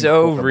was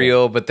so incredible.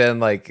 Real, but then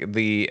like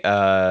the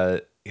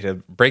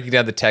breaking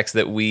down the text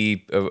that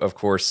we of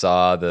course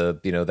saw,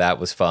 that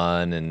was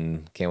fun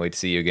and can't wait to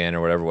see you again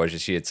or whatever it was that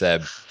she had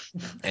said,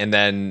 and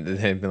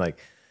then like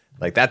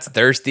that's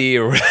thirsty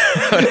or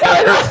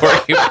whatever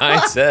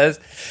Porcupine says.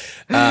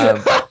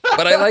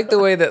 But I like the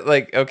way that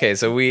like, okay,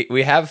 so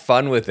we have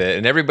fun with it,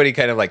 and everybody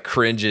kind of like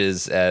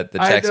cringes at the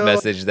text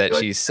message that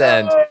she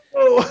sent.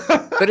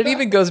 But it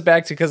even goes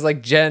back to, because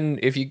like Jen,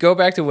 if you go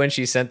back to when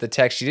she sent the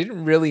text, she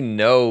didn't really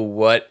know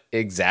what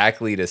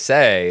exactly to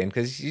say, and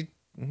because you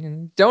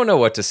don't know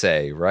what to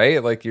say,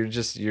 right? Like you're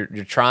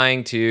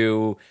trying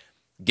to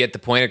get the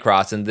point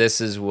across, and this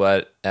is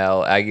what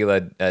El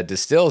Aguila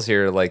distills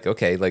here. Like,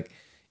 okay, like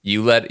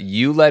you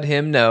let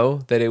him know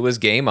that it was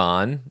game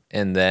on,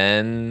 and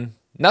then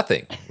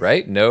nothing,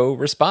 right? No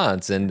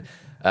response, and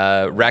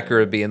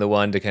Wrecker being the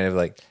one to kind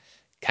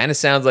of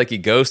sounds like he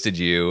ghosted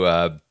you.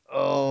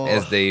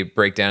 As they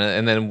break down,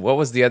 and then what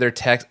was the other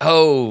text?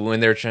 Oh, when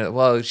they're trying.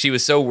 Well, she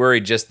was so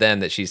worried just then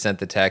that she sent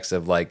the text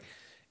of like,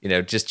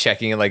 just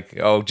checking, like,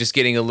 oh, just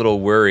getting a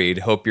little worried.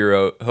 Hope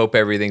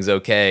everything's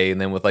okay, and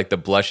then with like the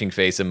blushing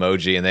face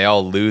emoji, and they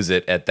all lose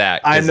it at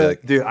that. I know,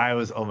 dude. I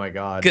was, oh my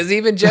god. Because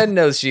even Jen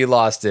knows she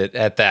lost it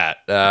at that.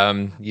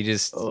 You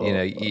just,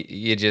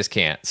 you just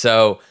can't.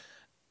 So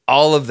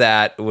all of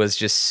that was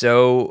just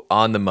so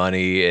on the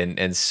money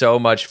and so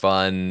much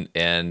fun.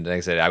 And like I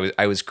said,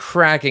 I was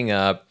cracking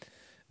up.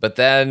 But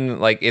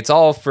then, like, it's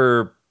all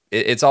for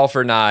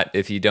naught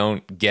if you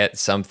don't get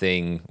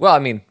something. Well, I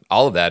mean,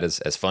 all of that is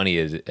as funny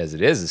as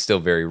it is still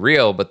very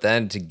real. But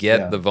then to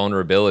get the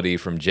vulnerability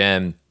from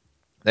Jen,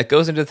 that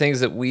goes into things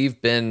that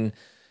we've been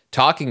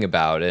talking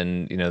about,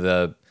 and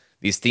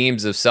these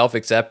themes of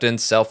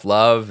self-acceptance,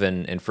 self-love,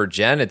 and for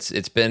Jen,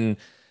 it's been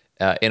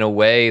in a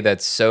way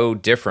that's so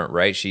different,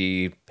 right?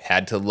 She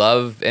had to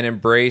love and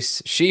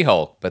embrace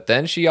She-Hulk, but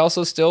then she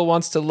also still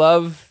wants to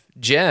love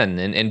Jen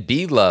and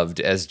be loved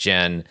as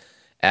Jen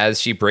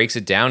as she breaks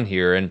it down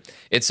here. And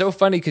it's so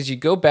funny because you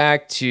go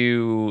back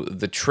to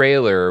the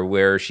trailer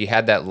where she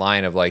had that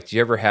line of like, do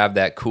you ever have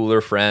that cooler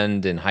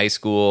friend in high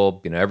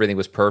school? Everything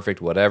was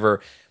perfect,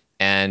 whatever.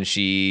 And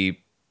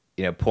she,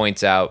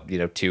 points out,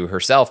 to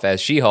herself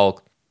as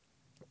She-Hulk.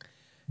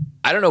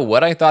 I don't know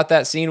what I thought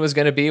that scene was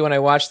going to be when I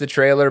watched the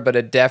trailer, but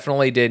it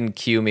definitely didn't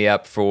cue me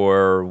up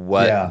for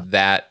what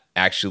that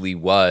actually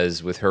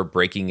was with her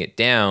breaking it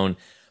down.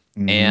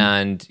 Mm-hmm.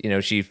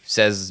 And, she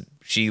says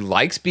she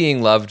likes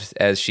being loved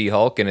as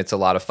She-Hulk and it's a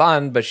lot of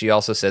fun, but she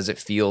also says it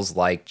feels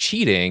like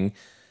cheating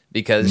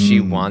because she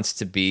wants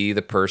to be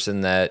the person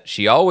that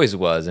she always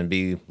was and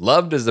be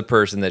loved as the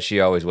person that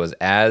she always was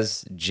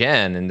as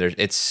Jen. And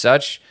it's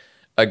such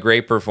a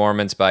great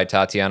performance by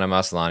Tatiana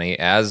Maslany,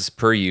 as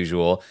per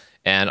usual.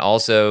 And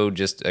also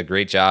just a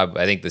great job.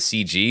 I think the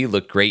CG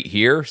looked great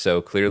here.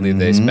 So clearly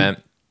they Mm-hmm.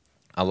 spent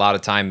a lot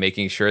of time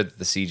making sure that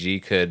the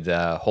CG could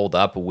hold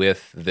up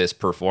with this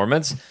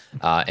performance.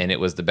 And it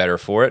was the better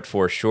for it,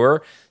 for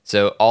sure.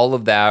 So all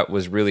of that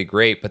was really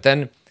great. But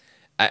then,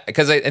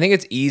 because I think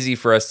it's easy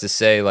for us to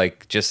say,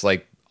 like, just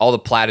like all the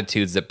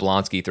platitudes that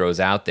Blonsky throws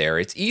out there,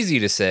 it's easy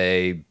to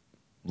say,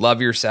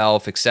 love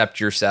yourself, accept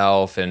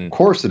yourself, and Of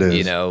course it you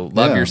is. know,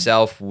 love Yeah.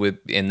 yourself with,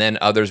 and then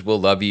others will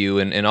love you,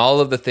 and all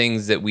of the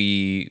things that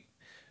we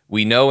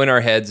know in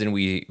our heads and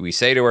we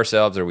say to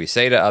ourselves or we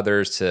say to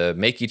others to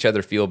make each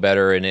other feel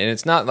better. And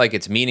it's not like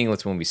it's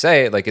meaningless when we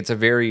say it. Like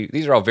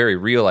these are all very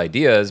real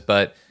ideas,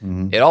 but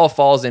Mm-hmm. it all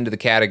falls into the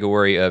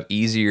category of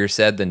easier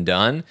said than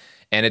done.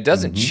 And it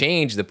doesn't Mm-hmm.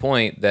 change the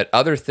point that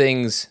other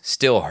things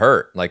still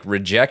hurt. Like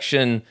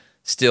rejection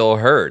still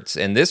hurts.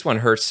 And this one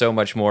hurts so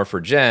much more for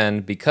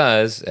Jen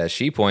because, as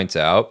she points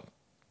out,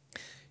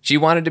 she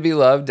wanted to be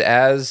loved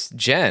as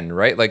Jen,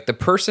 right? Like the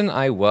person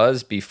I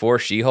was before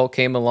She-Hulk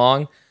came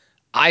along,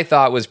 I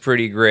thought was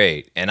pretty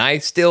great. And I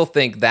still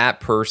think that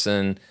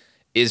person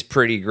is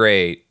pretty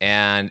great.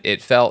 And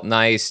it felt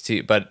nice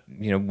but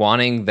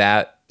wanting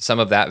some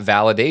of that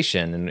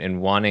validation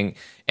and wanting,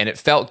 and it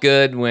felt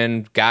good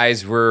when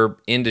guys were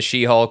into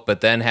She-Hulk,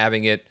 but then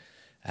having it,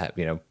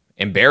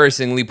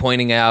 embarrassingly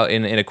pointing out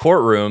in a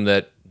courtroom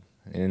that,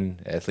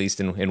 at least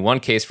in one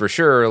case for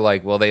sure,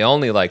 like, well, they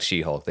only liked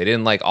She-Hulk. They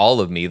didn't like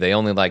all of me. They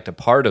only liked a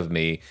part of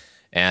me.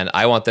 And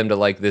I want them to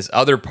like this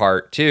other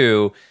part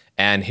too.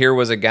 And here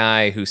was a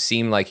guy who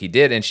seemed like he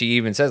did. And she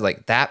even says,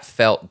 like, that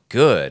felt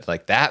good.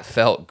 Like, that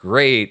felt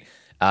great.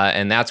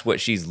 And that's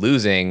what she's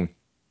losing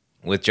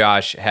with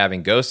Josh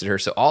having ghosted her.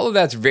 So all of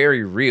that's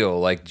very real.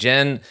 Like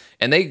Jen,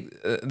 and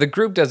the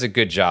group does a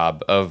good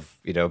job of,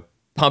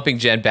 pumping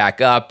Jen back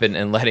up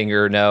and letting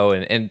her know.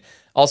 And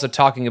also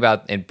talking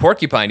about, and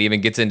Porcupine even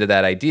gets into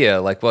that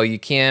idea, like, well, you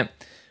can't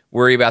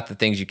worry about the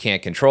things you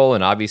can't control.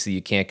 And obviously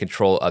you can't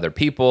control other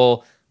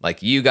people.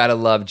 Like, you got to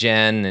love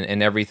Jen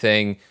and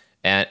everything.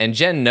 And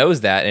Jen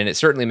knows that, and it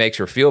certainly makes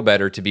her feel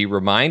better to be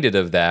reminded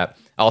of that.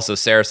 Also,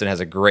 Saracen has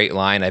a great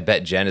line. I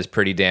bet Jen is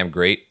pretty damn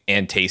great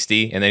and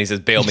tasty. And then he says,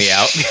 bail me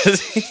out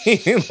because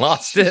he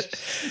lost it.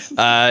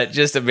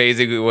 Just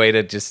amazing way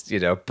to just,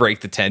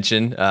 break the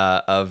tension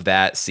of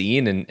that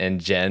scene and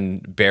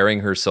Jen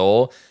bearing her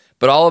soul.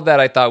 But all of that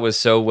I thought was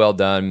so well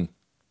done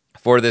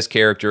for this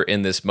character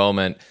in this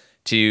moment,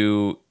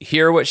 to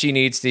hear what she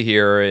needs to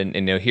hear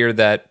and hear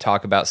that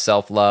talk about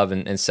self-love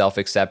and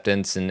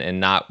self-acceptance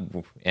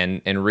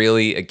and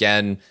really,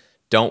 again,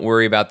 don't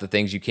worry about the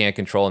things you can't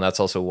control. And that's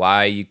also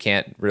why you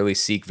can't really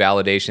seek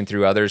validation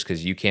through others,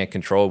 because you can't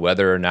control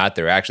whether or not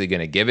they're actually going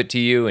to give it to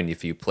you. And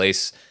if you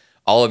place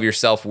all of your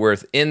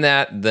self-worth in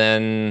that,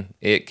 then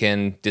it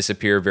can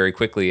disappear very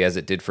quickly, as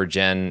it did for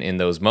Jen in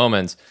those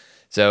moments.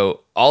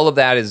 So all of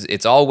that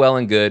it's all well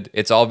and good.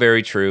 It's all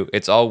very true.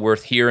 It's all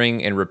worth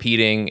hearing and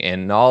repeating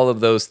and all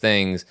of those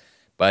things.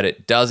 But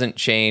it doesn't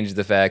change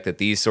the fact that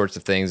these sorts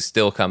of things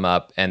still come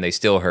up and they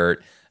still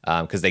hurt,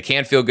 because they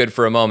can feel good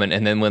for a moment.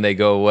 And then when they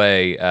go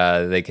away,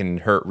 they can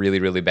hurt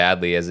really, really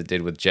badly, as it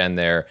did with Jen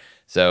there.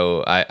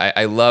 So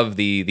I love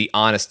the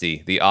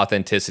honesty, the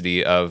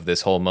authenticity of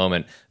this whole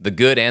moment, the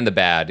good and the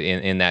bad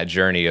in that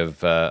journey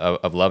of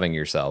loving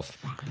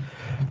yourself.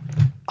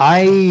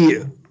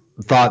 I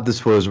thought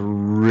this was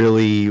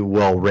really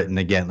well written.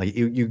 Again, like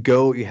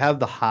you have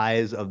the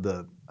highs of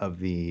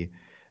the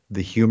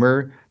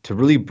humor to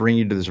really bring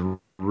you to this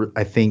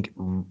I think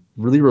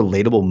really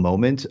relatable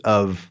moment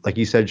of, like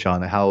you said,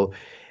 Sean, how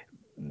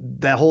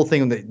that whole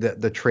thing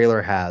that the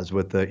trailer has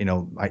with the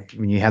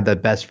when you have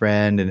that best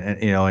friend and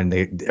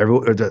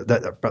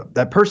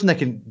that person that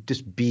can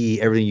just be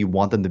everything you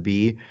want them to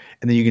be,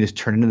 and then you can just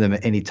turn into them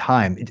at any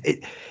time.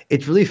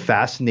 It's really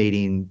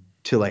fascinating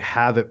to like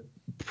have it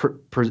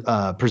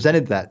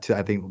presented that to,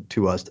 I think,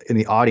 to us in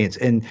the audience.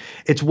 And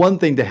it's one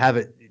thing to have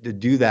it, to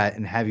do that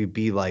and have you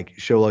be like,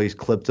 show all these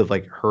clips of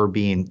like her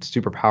being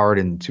super powered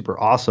and super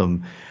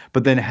awesome,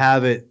 but then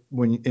have it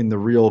when in the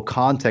real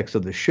context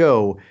of the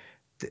show,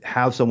 to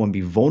have someone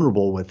be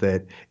vulnerable with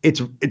it.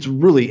 It's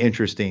really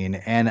interesting.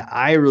 And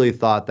I really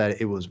thought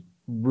that it was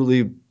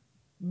really,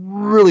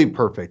 really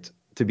perfect,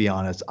 to be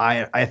honest.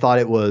 I thought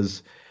it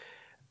was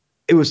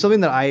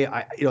something that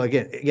I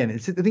again,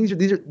 it's the things.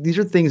 These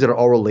are things that are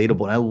all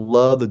relatable, and I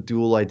love the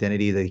dual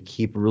identity they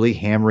keep really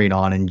hammering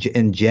on.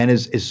 And Jen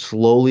is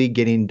slowly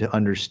getting to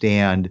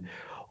understand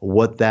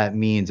what that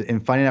means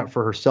and finding out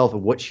for herself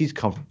what she's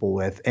comfortable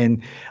with.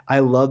 And I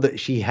love that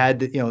she had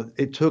to,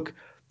 it took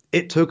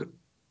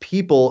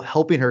people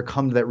helping her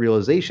come to that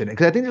realization,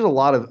 because I think there's a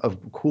lot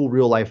of cool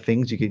real life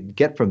things you could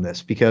get from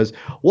this. Because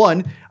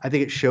one, I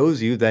think it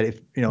shows you that if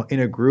in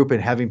a group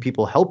and having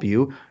people help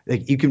you,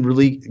 like, you can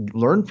really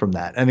learn from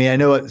that. I mean, I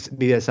know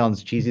maybe that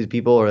sounds cheesy to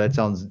people, or that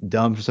sounds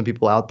dumb for some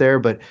people out there,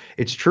 but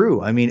it's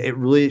true. I mean, it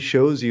really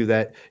shows you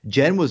that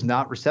Jen was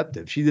not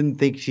receptive. She didn't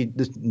think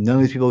none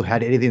of these people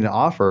had anything to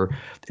offer.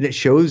 And it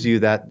shows you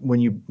that when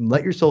you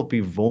let yourself be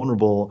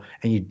vulnerable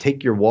and you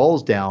take your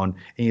walls down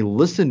and you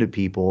listen to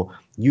people,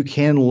 you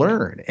can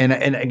learn. And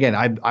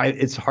again,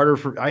 it's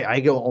harder I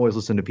go always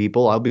listen to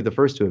people. I'll be the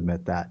first to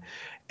admit that,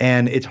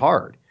 and it's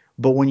hard.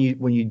 But when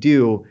you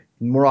do,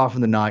 more often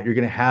than not, you're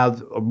going to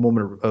have a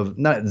moment of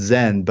not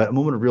zen, but a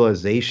moment of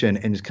realization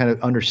and just kind of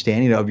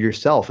understanding of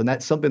yourself. And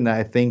that's something that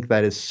I think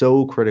that is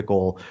so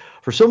critical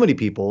for so many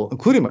people,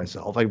 including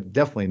myself. I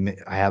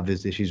have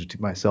these issues with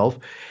myself,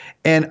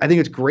 and I think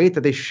it's great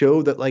that they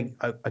show that like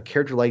a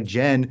character like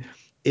Jen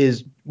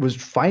was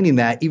finding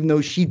that even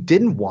though she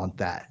didn't want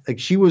that. Like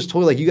she was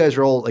told like, you guys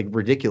are all like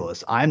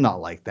ridiculous. I'm not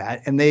like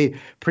that. And they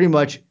pretty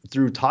much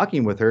through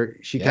talking with her,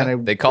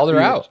 they called her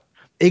out.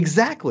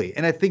 Exactly.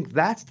 And I think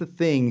that's the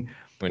thing.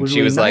 When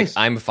she was nice.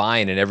 Like, I'm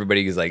fine. And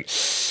everybody was like,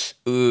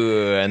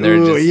 ooh. And they're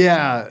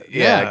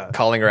just,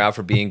 calling her out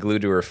for being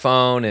glued to her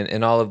phone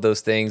and all of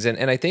those things.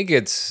 And I think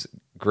it's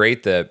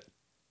great that,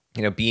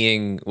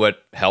 being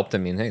what helped. I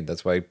mean, hey,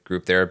 that's why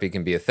group therapy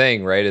can be a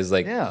thing, right? Is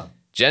like,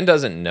 Jen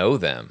doesn't know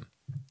them.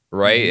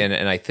 Right. Mm-hmm.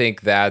 And I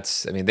think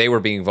they were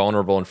being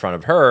vulnerable in front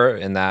of her,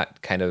 and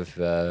that kind of,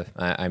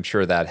 I'm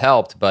sure that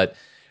helped. But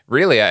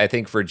really, I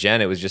think for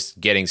Jen, it was just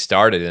getting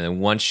started. And then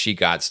once she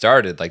got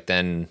started, like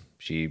then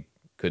she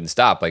couldn't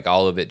stop. Like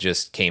all of it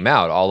just came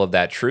out, all of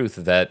that truth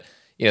that,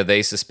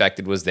 they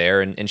suspected was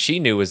there and she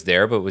knew was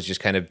there, but was just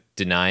kind of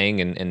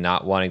denying and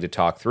not wanting to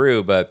talk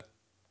through. But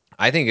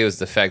I think it was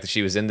the fact that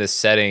she was in this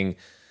setting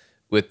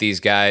with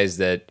these guys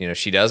that,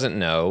 she doesn't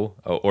know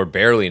or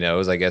barely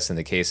knows, I guess, in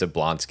the case of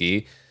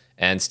Blonsky,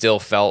 and still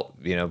felt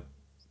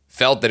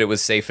that it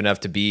was safe enough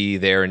to be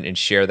there and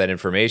share that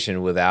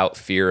information without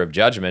fear of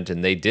judgment.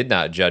 And they did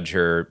not judge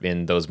her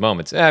in those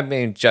moments. I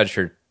mean, judge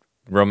her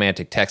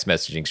romantic text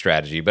messaging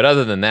strategy. But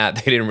other than that,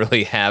 they didn't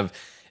really have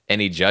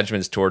any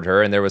judgments toward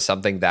her. And there was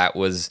something that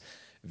was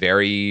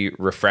very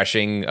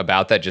refreshing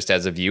about that just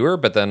as a viewer,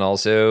 but then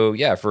also,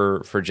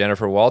 for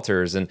Jennifer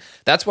Walters. And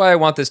that's why I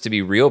want this to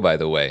be real, by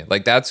the way.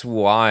 Like, that's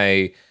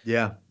why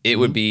it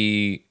would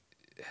be...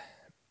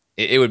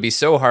 It would be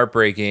so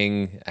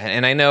heartbreaking.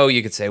 And I know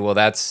you could say, well,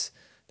 that's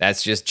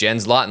just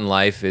Jen's lot in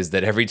life, is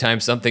that every time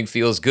something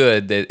feels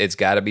good, that it's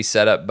got to be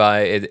set up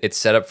it's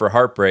set up for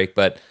heartbreak.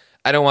 But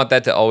I don't want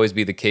that to always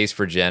be the case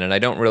for Jen. And I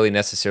don't really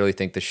necessarily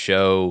think the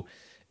show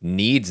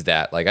needs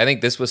that. Like, I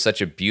think this was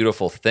such a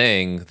beautiful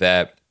thing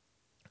that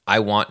I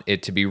want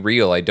it to be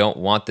real. I don't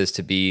want this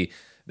to be,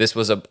 this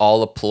was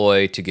all a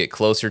ploy to get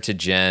closer to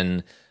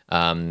Jen,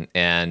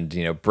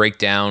 and, break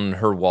down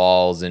her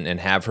walls and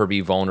have her be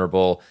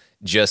vulnerable,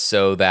 just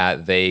so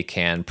that they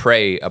can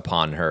prey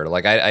upon her.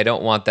 Like, I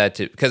don't want that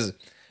to, because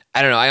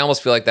I don't know, I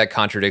almost feel like that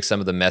contradicts some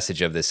of the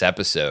message of this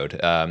episode.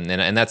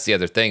 And that's the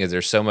other thing, is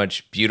there's so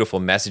much beautiful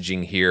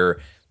messaging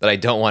here that I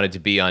don't want it to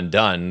be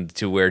undone,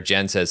 to where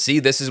Jen says, see,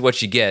 this is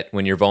what you get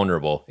when you're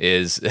vulnerable,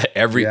 is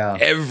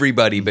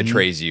everybody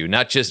betrays you,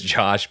 not just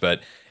Josh,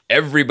 but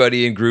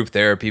everybody in group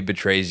therapy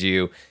betrays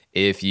you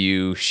if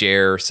you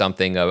share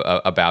something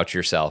about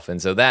yourself.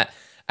 And so that,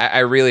 I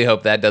really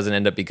hope that doesn't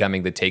end up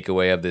becoming the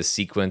takeaway of this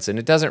sequence. And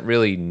it doesn't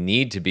really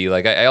need to be.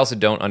 Like, I also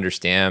don't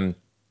understand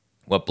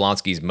what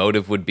Blonsky's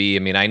motive would be. I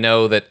mean, I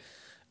know that,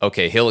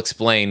 okay, he'll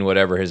explain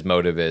whatever his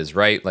motive is,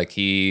 right? Like,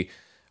 he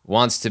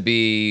wants to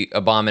be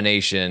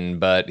Abomination,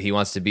 but he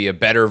wants to be a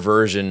better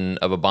version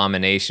of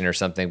Abomination or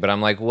something. But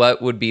I'm like,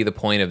 what would be the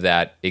point of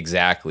that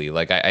exactly?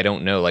 Like, I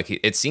don't know. Like,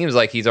 it seems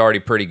like he's already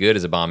pretty good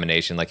as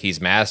Abomination. Like,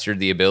 he's mastered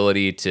the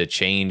ability to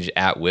change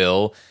at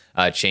will,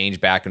 change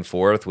back and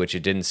forth, which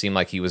it didn't seem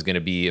like he was going to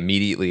be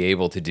immediately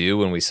able to do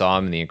when we saw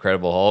him in The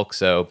Incredible Hulk.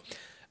 So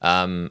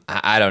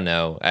I don't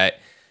know.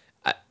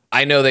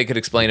 I know they could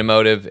explain a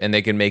motive and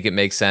they can make it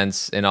make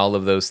sense and all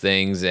of those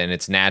things, and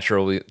it's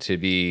natural to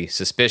be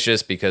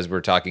suspicious because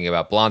we're talking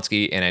about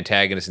Blonsky, an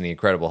antagonist in The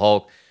Incredible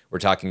Hulk. We're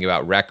talking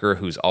about Wrecker,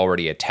 who's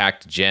already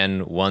attacked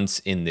Jen once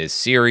in this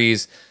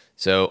series.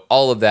 So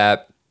all of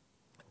that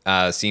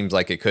seems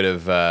like it could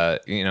have,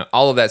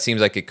 all of that seems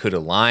like it could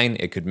align.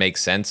 It could make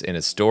sense in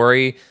a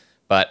story,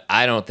 but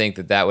I don't think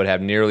that would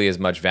have nearly as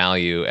much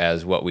value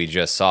as what we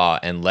just saw,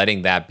 and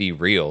letting that be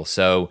real.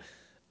 So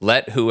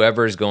let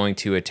whoever's going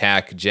to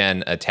attack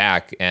Jen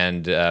attack,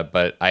 and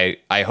but I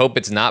hope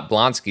it's not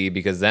Blonsky,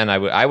 because then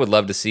I would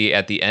love to see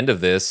at the end of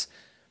this,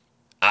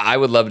 I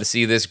would love to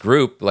see this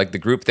group, like the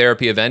group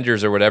therapy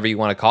Avengers or whatever you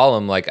want to call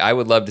them. Like, I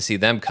would love to see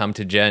them come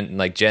to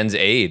Jen's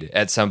aid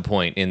at some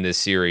point in this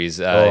series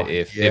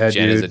if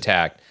Jen is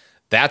attacked.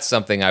 That's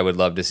something I would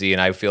love to see,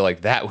 and I feel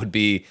like that would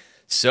be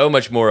so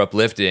much more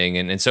uplifting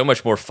and so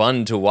much more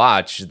fun to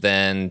watch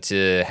than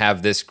to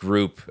have this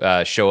group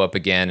show up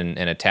again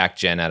and attack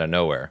Jen out of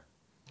nowhere.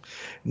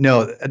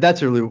 No,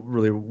 that's really,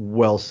 really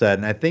well said.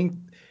 And I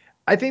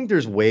think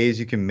there's ways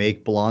you can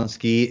make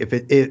Blonsky,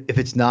 if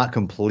it's not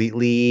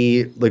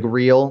completely like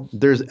real,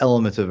 there's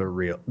elements of it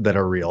real that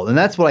are real. And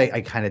that's what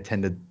I kind of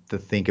tend to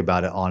think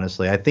about it,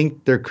 honestly. I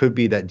think there could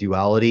be that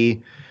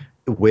duality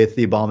with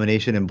the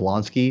Abomination and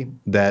Blonsky,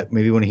 that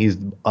maybe when he's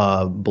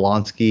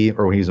Blonsky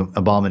or when he's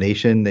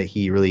Abomination, that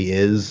he really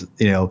is,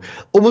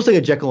 almost like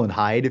a Jekyll and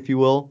Hyde, if you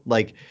will.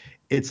 Like,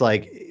 it's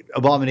like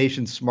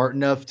Abomination's smart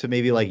enough to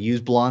maybe like use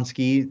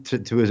Blonsky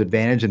to his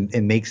advantage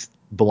and makes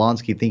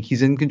Blonsky think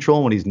he's in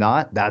control when he's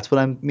not. That's what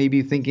I'm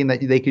maybe thinking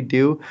that they could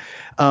do.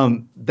 I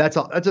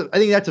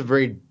think that's a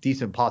very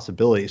decent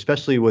possibility,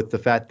 especially with the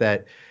fact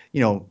that,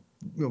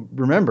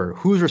 remember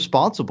who's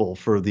responsible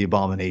for the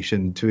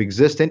abomination to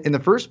exist in the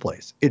first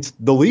place. It's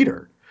the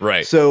leader.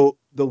 Right. So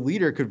the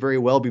leader could very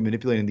well be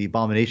manipulating the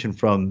abomination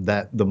from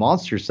the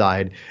monster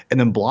side, and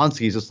then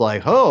Blonsky's just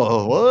like,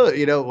 oh,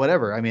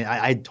 whatever. I mean,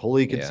 I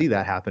totally could see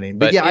that happening.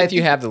 But yeah, if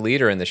you have the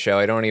leader in the show,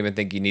 I don't even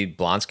think you need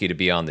Blonsky to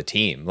be on the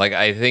team. Like,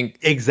 I think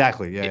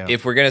exactly. Yeah.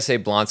 If we're gonna say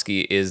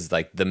Blonsky is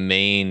like the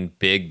main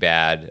big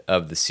bad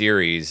of the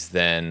series,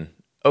 then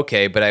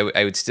okay. But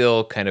I would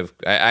still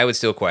I would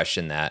still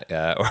question that,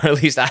 or at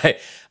least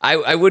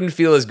I wouldn't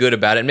feel as good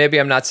about it.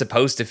 Maybe I'm not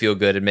supposed to feel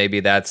good, and maybe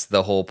that's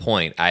the whole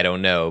point. I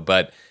don't know,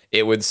 but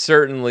it would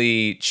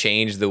certainly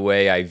change the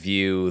way I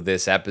view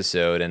this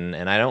episode, and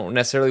I don't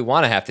necessarily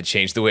want to have to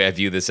change the way I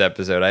view this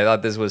episode. I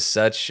thought this was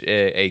such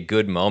a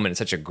good moment,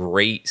 such a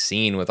great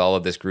scene with all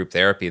of this group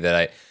therapy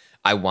that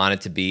I want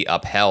it to be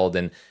upheld.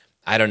 And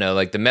I don't know,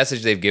 like the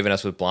message they've given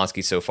us with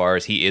Blonsky so far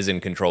is he is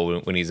in control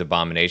when he's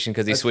Abomination,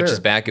 because he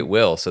switches back at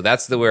will. So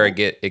that's the where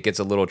it gets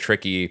a little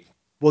tricky.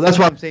 Well, that's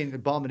why I'm saying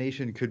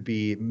Abomination could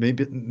be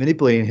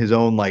manipulating his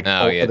own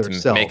other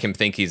self, make him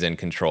think he's in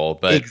control.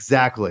 But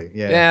exactly,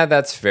 yeah,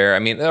 that's fair. I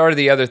mean, or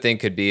the other thing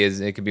could be is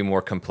it could be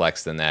more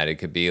complex than that. It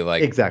could be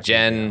like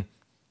Jen.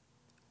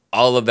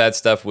 All of that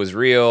stuff was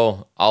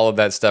real. All of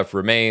that stuff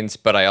remains,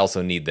 but I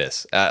also need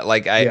this.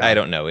 I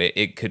don't know.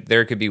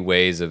 There could be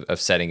ways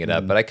of setting it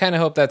up, but I kind of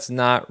hope that's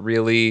not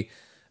really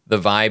the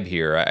vibe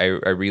here.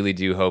 I really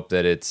do hope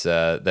that it's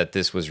that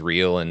this was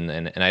real,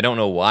 and I don't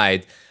know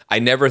why. I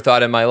never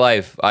thought in my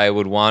life I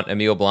would want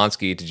Emil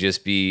Blonsky to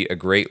just be a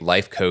great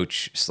life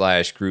coach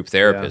 / group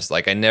therapist. Yeah.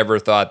 Like I never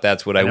thought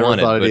that's what I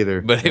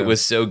wanted, but it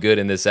was so good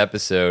in this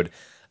episode.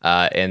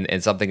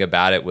 And something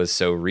about it was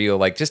so real.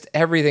 Like just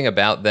everything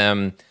about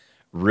them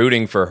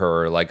rooting for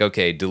her, like,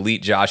 okay,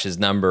 delete Josh's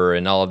number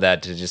and all of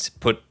that to just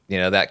put,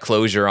 that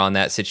closure on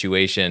that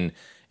situation.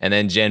 And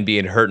then Jen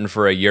being hurting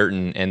for a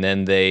yurtin, and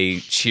then they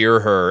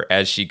cheer her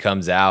as she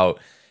comes out,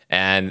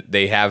 and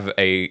they have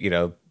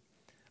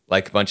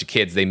like a bunch of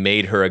kids, they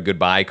made her a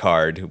goodbye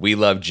card. We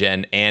love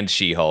Jen and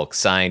She-Hulk,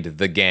 signed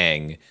The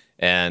Gang.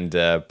 And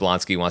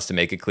Blonsky wants to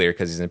make it clear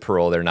because he's in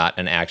parole, they're not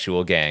an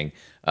actual gang.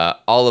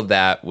 All of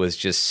that was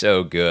just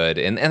so good.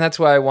 And that's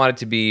why I want it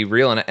to be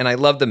real. And I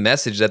love the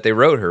message that they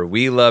wrote her.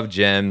 We love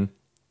Jen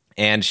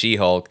and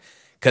She-Hulk,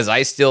 because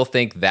I still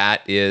think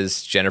that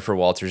is Jennifer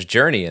Walters'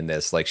 journey in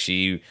this. Like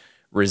she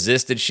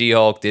resisted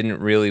She-Hulk, didn't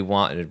really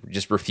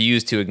just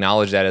refused to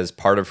acknowledge that as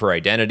part of her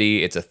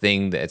identity. It's a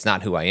thing that it's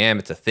not who I am.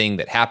 It's a thing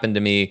that happened to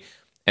me.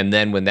 And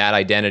then when that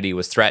identity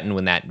was threatened,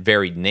 when that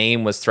very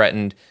name was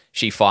threatened,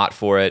 she fought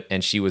for it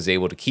and she was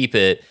able to keep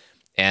it.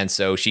 And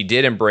so she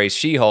did embrace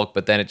She-Hulk,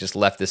 but then it just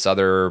left this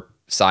other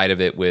side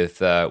of it with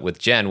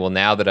Jen. Well,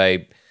 now that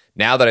I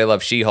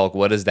love She-Hulk,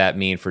 what does that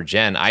mean for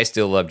Jen? I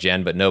still love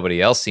Jen, but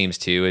nobody else seems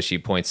to, as she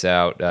points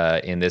out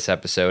in this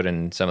episode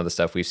and some of the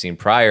stuff we've seen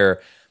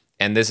prior.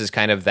 And this is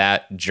kind of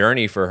that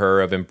journey for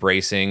her of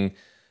embracing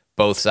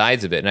both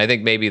sides of it. And I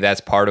think maybe that's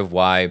part of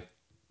why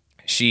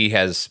she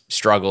has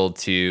struggled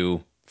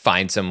to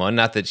find someone.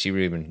 Not that she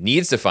even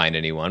needs to find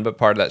anyone, but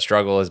part of that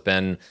struggle has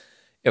been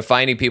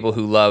finding people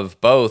who love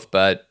both.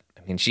 But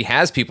I mean, she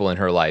has people in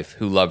her life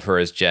who love her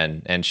as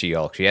Jen and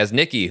She-Hulk. She has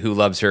Nikki, who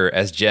loves her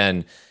as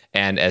Jen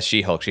and as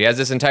She-Hulk. She has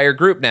this entire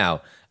group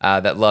now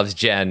that loves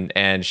Jen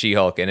and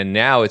She-Hulk. And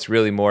now it's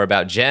really more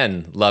about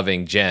Jen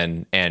loving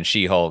Jen and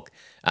She-Hulk.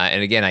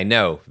 And again, I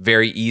know,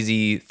 very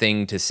easy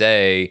thing to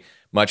say,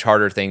 much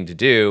harder thing to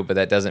do, but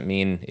that doesn't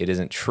mean it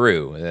isn't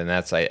true. And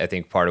that's, I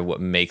think, part of what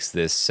makes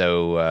this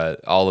so,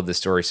 all of the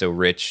story so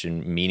rich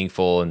and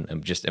meaningful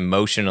and just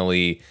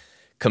emotionally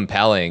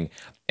compelling.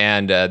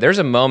 And there's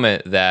a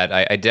moment that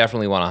I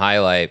definitely want to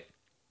highlight,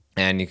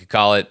 and you could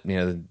call it,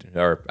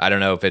 or I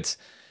don't know if it's,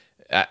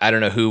 I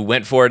don't know who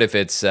went for it, if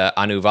it's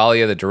Anu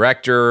Valia, the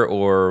director,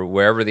 or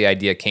wherever the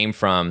idea came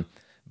from.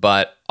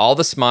 But all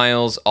the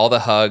smiles, all the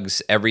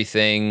hugs,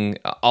 everything,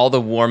 all the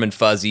warm and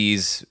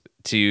fuzzies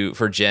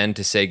for Jen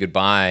to say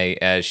goodbye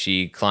as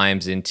she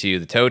climbs into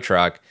the tow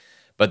truck.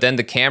 But then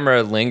the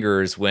camera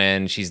lingers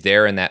when she's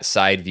there in that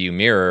side view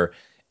mirror.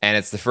 And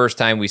it's the first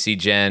time we see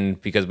Jen,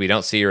 because we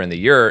don't see her in the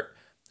yurt,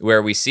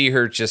 where we see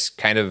her just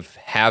kind of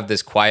have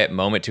this quiet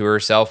moment to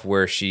herself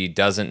where she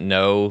doesn't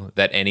know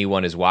that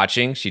anyone is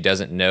watching. She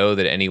doesn't know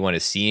that anyone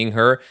is seeing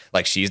her.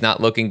 Like she's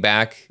not looking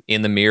back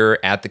in the mirror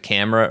at the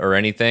camera or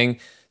anything.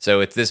 So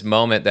it's this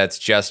moment that's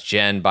just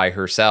Jen by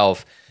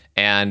herself.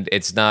 And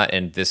it's not,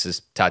 and this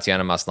is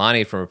Tatiana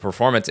Maslany from a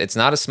performance, it's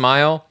not a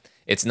smile.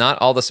 It's not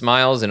all the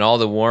smiles and all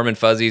the warm and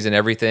fuzzies and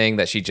everything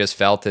that she just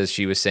felt as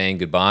she was saying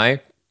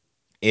goodbye.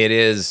 It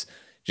is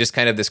just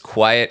kind of this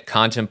quiet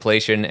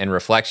contemplation and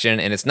reflection.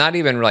 And it's not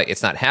even like,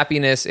 it's not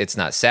happiness, it's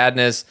not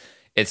sadness.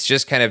 It's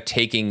just kind of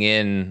taking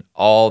in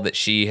all that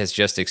she has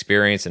just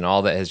experienced and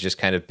all that has just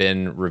kind of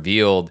been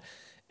revealed,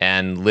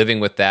 and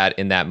living with that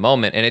in that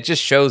moment. And it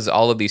just shows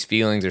all of these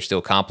feelings are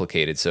still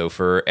complicated. So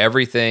for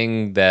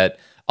everything that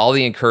all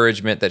the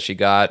encouragement that she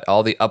got,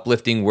 all the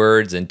uplifting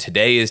words, and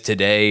today is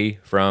today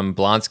from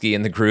Blonsky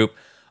and the group.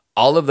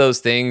 All of those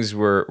things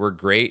were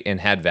great and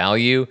had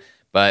value.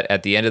 But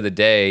at the end of the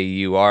day,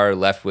 you are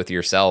left with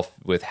yourself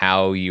with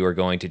how you are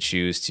going to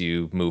choose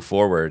to move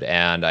forward.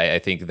 And I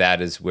think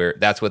that's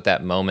what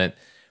that moment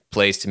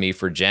plays to me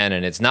for Jen.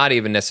 And it's not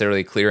even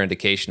necessarily a clear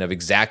indication of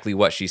exactly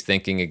what she's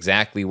thinking,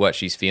 exactly what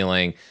she's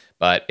feeling,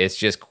 but it's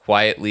just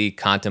quietly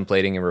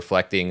contemplating and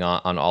reflecting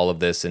on all of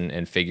this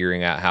and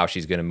figuring out how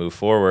she's going to move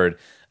forward.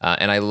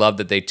 And I love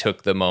that they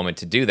took the moment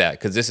to do that,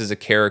 because this is a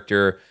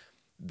character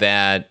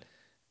that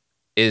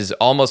is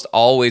almost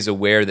always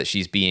aware that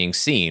she's being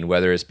seen,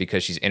 whether it's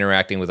because she's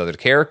interacting with other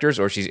characters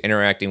or she's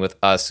interacting with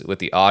us, with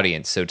the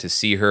audience. So to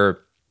see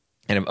her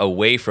kind of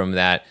away from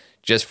that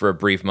just for a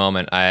brief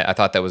moment, I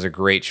thought that was a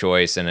great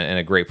choice and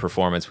a great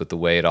performance with the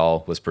way it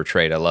all was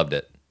portrayed. I loved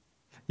it.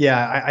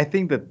 Yeah, I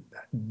think that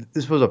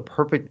this was a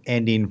perfect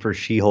ending for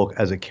She-Hulk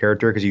as a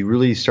character, because you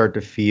really start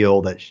to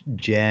feel that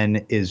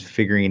Jen is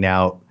figuring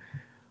out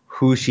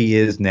who she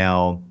is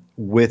now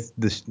with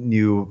this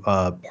new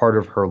part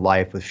of her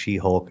life with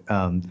She-Hulk.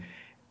 And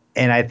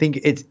I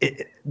think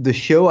the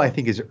show, I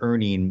think, is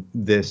earning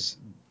this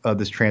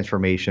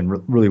transformation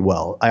really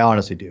well. I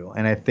honestly do.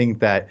 And I think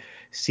that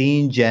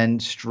seeing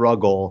Jen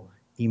struggle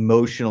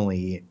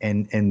emotionally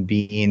and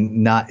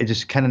being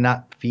just kind of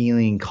not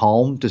feeling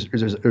calm, just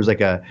there's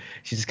like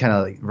she's just kind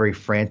of like very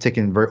frantic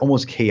and very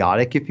almost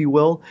chaotic, if you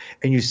will.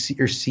 And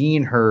you're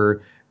seeing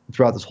her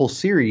throughout this whole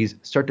series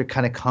start to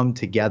kind of come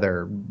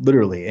together,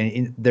 literally.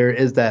 And there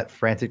is that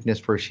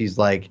franticness where she's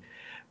like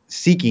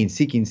seeking.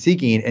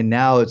 And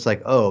now it's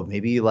like, oh,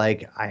 maybe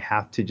like I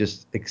have to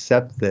just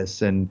accept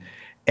this. And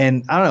I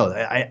don't know.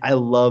 I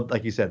love,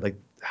 like you said, like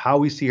how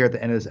we see her at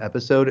the end of this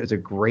episode is a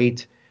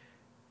great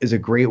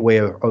way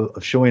of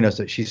showing us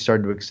that she's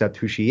starting to accept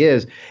who she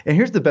is. And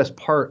here's the best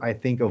part, I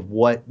think, of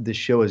what the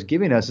show is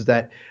giving us is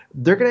that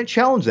they're going to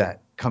challenge that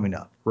coming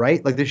up,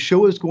 right? Like the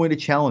show is going to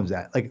challenge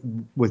that, like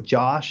with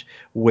Josh,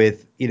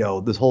 with,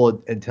 this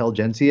whole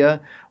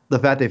intelligentsia, the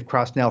fact they've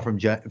crossed now from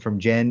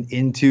Jen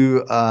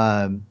into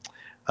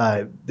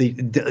the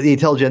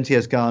intelligentsia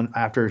has gone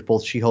after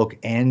both She-Hulk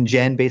and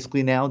Jen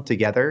basically now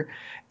together.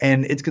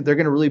 And they're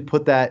going to really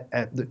put that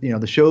at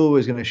the show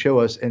is going to show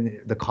us, and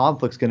the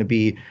conflict's going to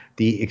be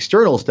the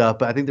external stuff.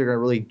 But I think they're going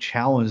to really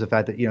challenge the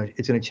fact that,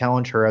 it's going to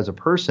challenge her as a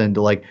person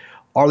to like,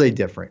 are they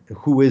different?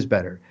 Who is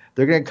better?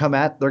 They're going to come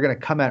at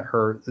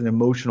her at an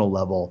emotional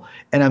level.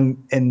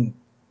 And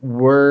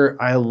where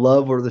I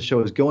love where the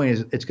show is going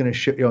is it's going to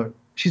show,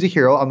 she's a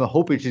hero. I'm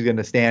hoping she's going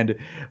to stand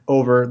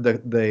over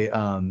the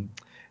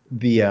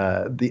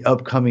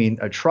upcoming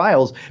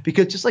trials,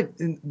 because just like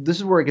this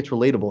is where it gets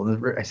relatable.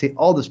 And I say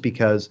all this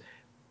because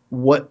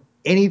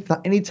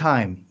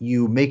anytime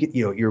you make it,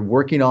 you're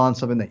working on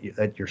something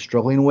that you're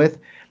struggling with,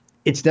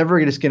 it's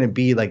never just going to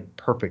be like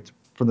perfect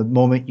from the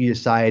moment you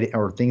decide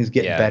or things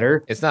get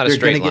better. It's not a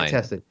straight line. They're going to get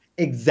tested.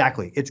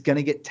 Exactly. It's going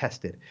to get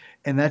tested.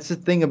 And that's the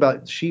thing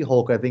about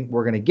She-Hulk I think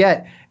we're going to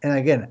get. And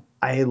again,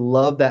 I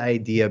love that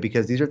idea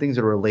because these are things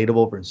that are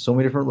relatable for so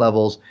many different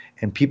levels,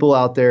 and people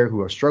out there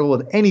who are struggling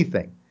with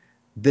anything,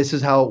 this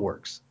is how it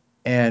works.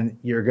 And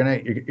you're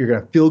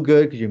gonna feel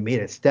good because you made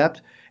a step,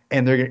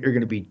 and there's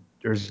gonna be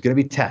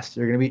tests.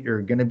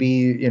 You're gonna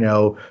be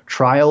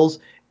trials,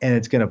 and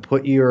it's gonna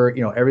put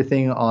your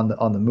everything on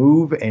the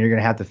move, and you're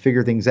gonna have to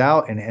figure things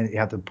out, and you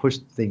have to push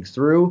things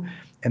through.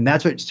 And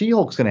that's what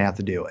She-Hulk's gonna have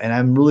to do. And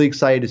I'm really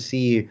excited to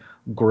see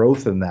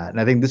growth in that.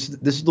 And I think this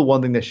is the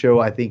one thing that show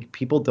I think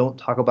people don't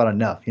talk about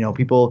enough.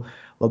 People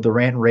love the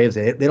rant and raves.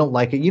 They don't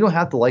like it. You don't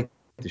have to like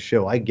the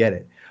show. I get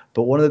it.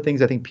 But one of the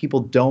things I think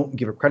people don't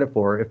give it credit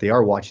for, if they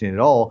are watching it at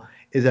all,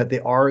 is that they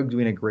are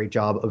doing a great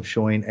job of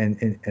showing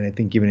and I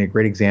think giving a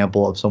great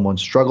example of someone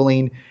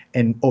struggling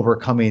and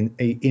overcoming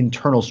a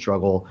internal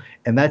struggle.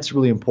 And that's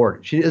really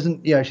important. She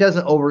hasn't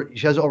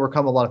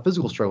overcome a lot of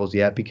physical struggles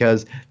yet,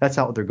 because that's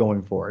not what they're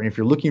going for. And if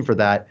you're looking for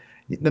that,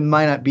 then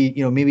might not be,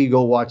 maybe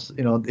go watch,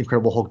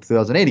 Incredible Hulk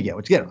 2008 again,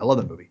 which again, I love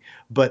the movie.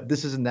 But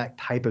this isn't that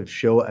type of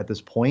show at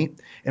this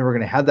point. And we're going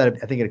to have that,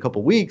 I think, in a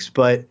couple of weeks.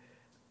 But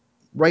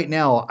right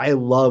now, I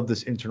love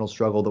this internal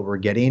struggle that we're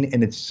getting,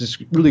 and it's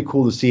just really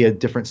cool to see a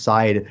different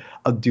side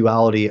of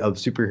duality of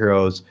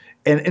superheroes,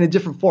 and in a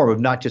different form of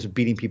not just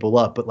beating people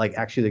up, but like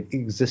actually like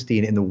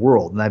existing in the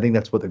world. And I think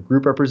that's what the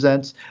group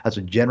represents. That's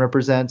what Jen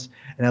represents,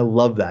 and I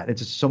love that. It's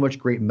just so much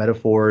great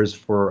metaphors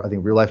for, I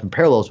think, real life and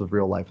parallels with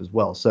real life as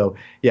well. So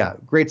yeah,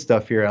 great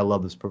stuff here. I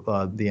love this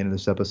the end of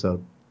this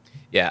episode.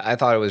 Yeah, I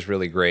thought it was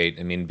really great.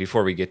 I mean,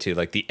 before we get to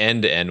like the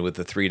end with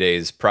the 3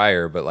 days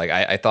prior, but like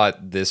I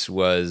thought this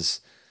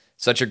was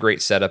such a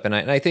great setup, and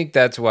I think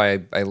that's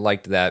why I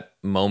liked that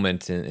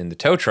moment in the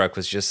tow truck.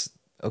 Was just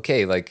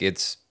okay. Like,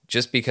 it's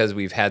just because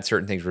we've had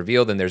certain things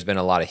revealed and there's been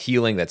a lot of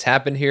healing that's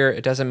happened here,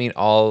 it doesn't mean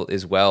all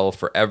is well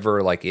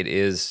forever. Like, it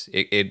is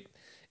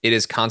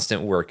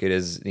constant work. It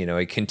is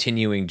a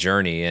continuing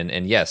journey,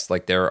 and yes,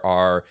 like there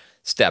are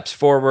steps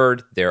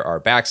forward, there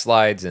are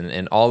backslides,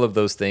 and all of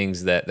those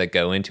things that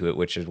go into it,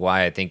 which is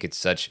why I think it's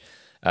such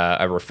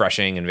a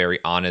refreshing and very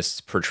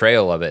honest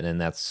portrayal of it,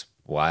 and that's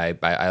why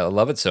I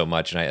love it so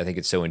much, and I think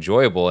it's so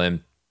enjoyable.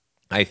 And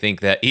I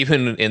think that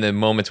even in the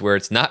moments where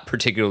it's not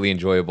particularly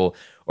enjoyable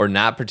or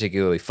not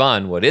particularly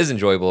fun, what is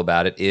enjoyable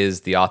about it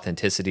is the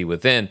authenticity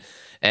within.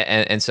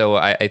 And so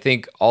I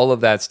think all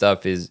of that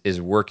stuff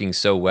is working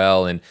so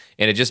well. And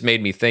it just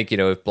made me think,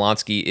 if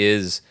Blonsky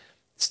is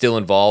still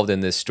involved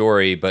in this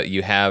story, but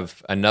you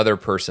have another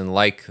person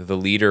like the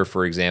leader,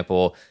 for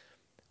example,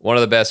 one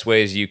of the best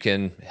ways you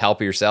can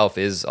help yourself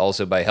is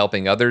also by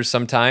helping others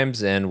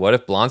sometimes. And what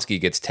if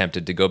Blonsky gets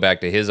tempted to go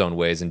back to his own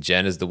ways and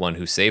Jen is the one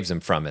who saves him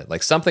from it?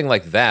 Like something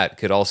like that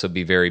could also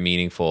be very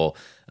meaningful.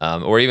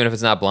 Or even if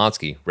it's not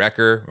Blonsky,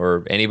 Wrecker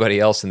or anybody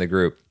else in the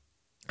group.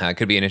 It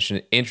could be an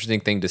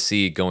interesting thing to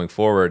see going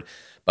forward.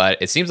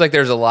 But it seems like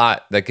there's a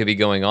lot that could be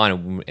going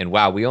on. And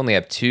wow, we only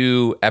have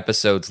 2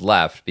 episodes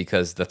left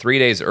because the 3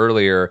 days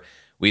earlier,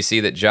 we see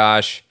that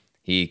Josh,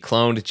 he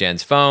cloned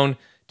Jen's phone,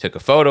 took a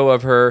photo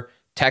of her,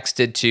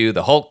 texted to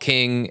the Hulk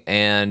King,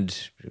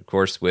 and of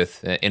course,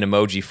 with in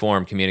emoji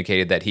form,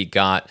 communicated that he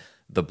got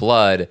the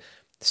blood.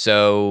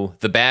 So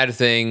the bad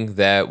thing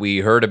that we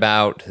heard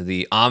about,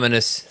 the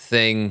ominous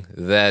thing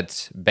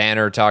that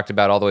Banner talked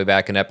about all the way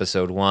back in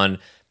episode 1,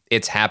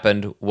 it's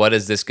happened. What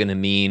is this going to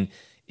mean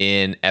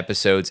in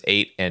episodes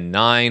 8 and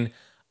 9?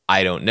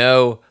 I don't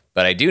know,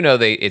 but I do know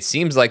it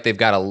seems like they've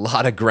got a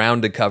lot of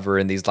ground to cover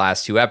in these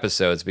last 2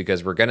 episodes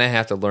because we're going to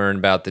have to learn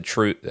about the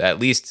truth, at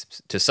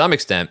least to some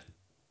extent,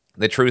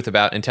 the truth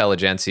about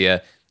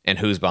Intelligentsia and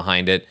who's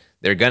behind it.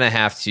 They're going to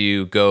have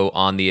to go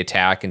on the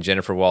attack, and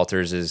Jennifer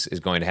Walters is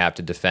going to have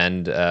to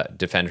defend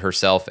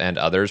herself and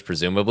others,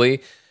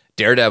 presumably.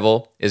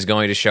 Daredevil is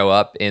going to show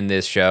up in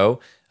this show.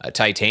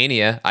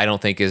 Titania, I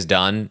don't think, is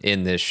done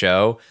in this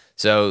show.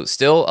 So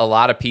still a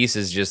lot of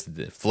pieces just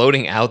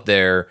floating out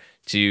there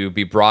to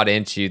be brought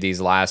into these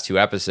last 2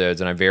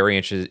 episodes, and I'm very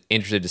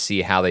interested to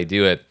see how they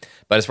do it.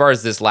 But as far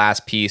as this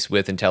last piece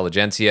with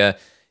Intelligentsia,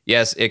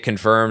 yes, it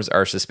confirms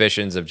our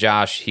suspicions of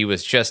Josh. He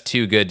was just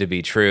too good to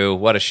be true.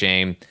 What a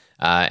shame.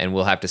 And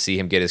we'll have to see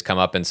him get his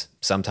comeuppance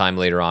sometime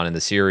later on in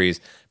the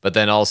series. But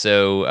then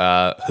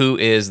also, who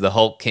is the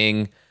Hulk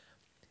King?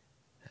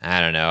 I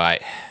don't know.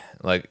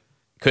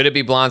 Could it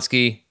be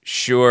Blonsky?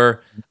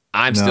 Sure.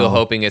 I'm still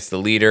hoping it's the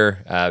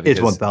leader. It's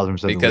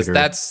 1,000% because the leader.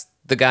 That's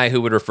the guy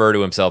who would refer to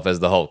himself as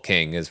the Hulk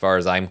King, as far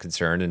as I'm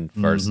concerned, and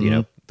as far as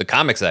the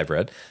comics I've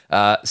read.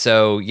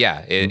 So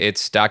yeah,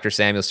 it's Dr.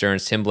 Samuel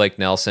Stearns, Tim Blake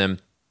Nelson.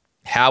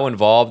 How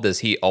involved does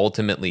he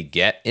ultimately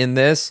get in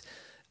this?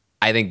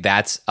 I think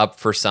that's up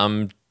for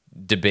some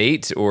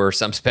debate or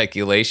some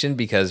speculation,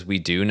 because we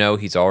do know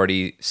he's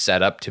already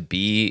set up to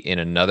be in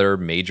another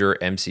major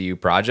MCU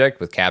project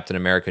with Captain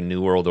America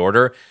New World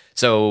Order.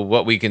 So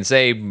what we can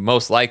say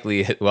most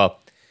likely,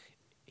 well,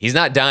 he's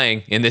not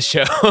dying in this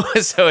show,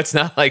 so it's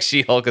not like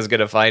She-Hulk is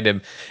going to find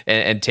him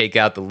and take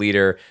out the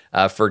leader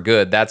for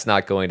good. That's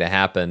not going to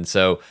happen.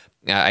 So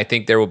I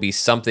think there will be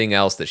something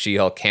else that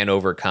She-Hulk can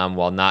overcome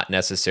while not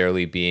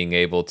necessarily being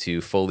able to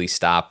fully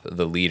stop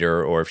the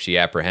leader, or if she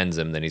apprehends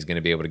him, then he's going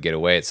to be able to get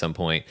away at some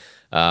point.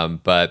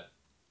 But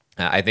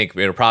I think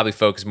it'll probably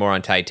focus more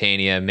on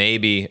Titania.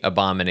 Maybe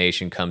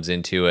Abomination comes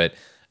into it.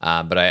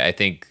 But I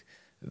think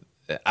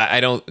I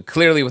don't,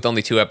 clearly with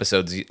only 2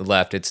 episodes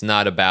left, it's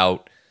not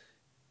about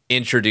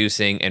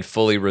introducing and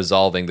fully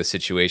resolving the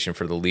situation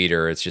for the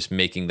leader. It's just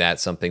making that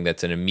something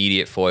that's an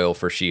immediate foil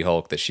for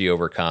She-Hulk that she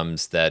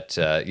overcomes, that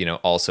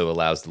also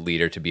allows the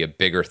leader to be a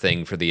bigger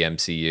thing for the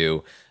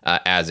MCU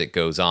as it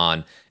goes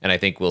on. And I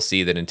think we'll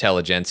see that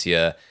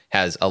Intelligentsia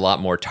has a lot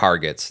more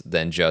targets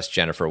than just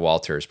Jennifer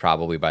Walters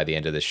probably by the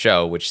end of the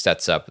show, which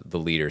sets up the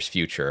leader's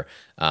future.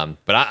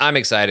 But I'm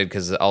excited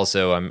because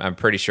also I'm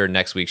pretty sure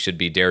next week should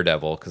be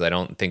Daredevil, because I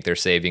don't think they're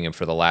saving him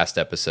for the last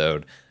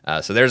episode.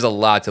 So there's a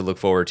lot to look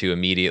forward to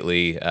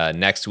immediately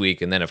next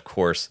week. And then, of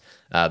course,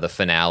 the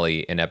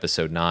finale in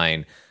episode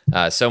 9.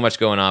 So much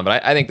going on.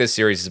 But I think this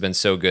series has been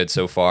so good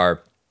so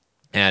far.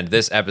 And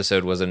this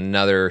episode was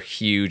another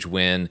huge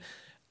win.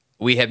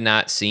 We have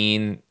not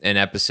seen an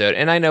episode,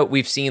 and I know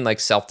we've seen like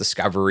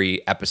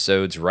self-discovery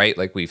episodes, right?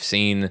 Like we've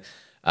seen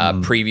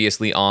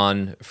previously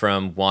on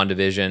from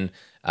WandaVision.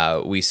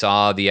 We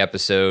saw the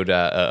episode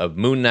of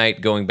Moon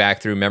Knight going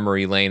back through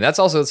memory lane. That's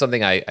also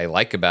something I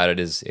like about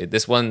it.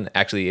 This one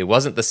actually, it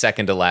wasn't the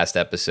second to last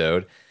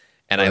episode,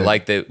 and right. I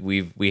like that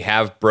we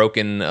have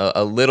broken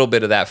a little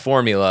bit of that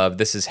formula of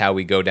this is how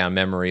we go down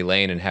memory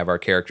lane and have our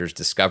characters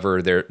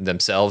discover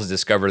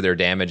their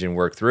damage and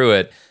work through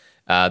it.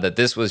 That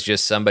this was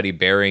just somebody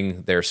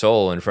bearing their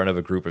soul in front of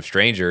a group of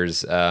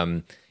strangers,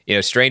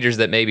 strangers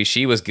that maybe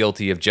she was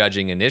guilty of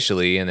judging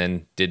initially, and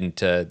then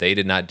they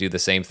did not do the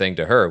same thing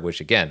to her,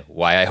 which again,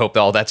 why I hope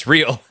all that's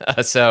real.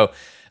 So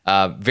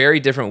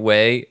very different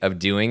way of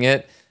doing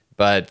it,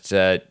 but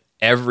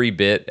every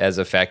bit as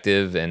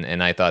effective.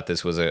 And I thought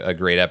this was a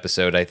great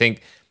episode. I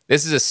think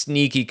this is a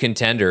sneaky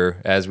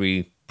contender as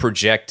we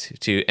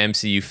project to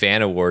MCU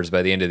Fan Awards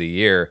by the end of the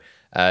year.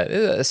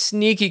 A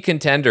sneaky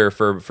contender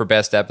for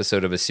best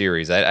episode of a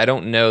series. I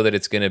don't know that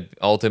it's going to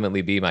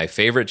ultimately be my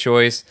favorite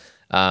choice,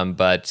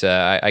 but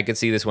I could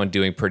see this one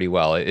doing pretty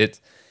well.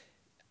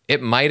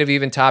 It might have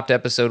even topped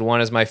episode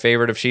 1 as my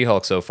favorite of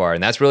She-Hulk so far.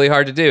 And that's really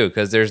hard to do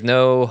because there's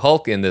no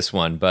Hulk in this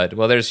one. But,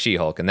 well, there's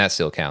She-Hulk, and that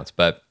still counts.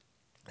 But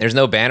there's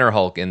no Banner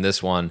Hulk in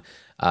this one.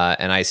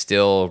 And I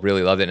still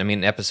really loved it. I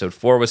mean, episode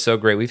 4 was so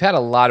great. We've had a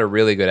lot of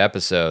really good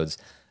episodes.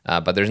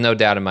 But there's no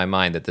doubt in my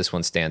mind that this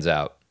one stands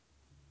out.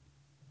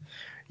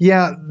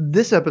 Yeah,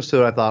 this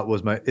episode I thought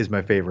is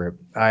my favorite.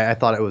 I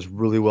thought it was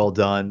really well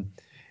done.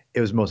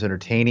 It was most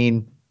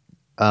entertaining.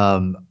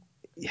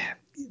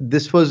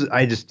 This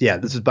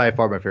is by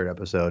far my favorite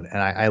episode, and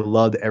I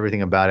loved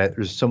everything about it.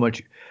 There's so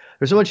much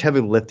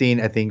heavy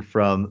lifting, I think,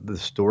 from the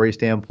story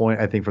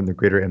standpoint, I think from the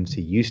greater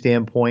MCU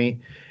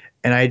standpoint,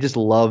 and I just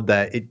love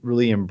that it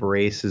really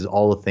embraces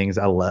all the things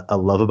I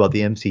love about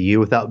the MCU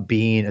without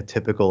being a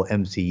typical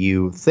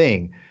MCU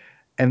thing.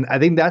 And I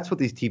think that's what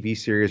these TV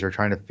series are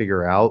trying to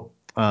figure out.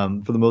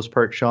 For the most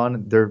part,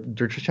 Sean, they're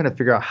just trying to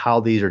figure out how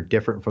these are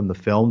different from the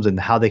films and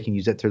how they can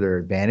use it to their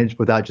advantage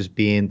without just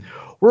being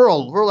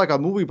we're like a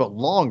movie but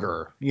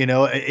longer.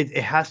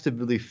 It has to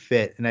really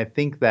fit. And I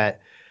think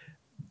that,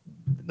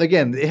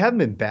 again, they haven't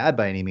been bad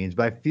by any means,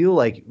 but I feel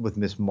like with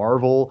Miss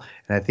Marvel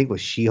and I think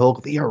with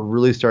She-Hulk, they are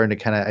really starting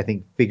to kind of, I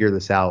think, figure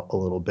this out a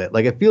little bit.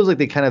 Like, it feels like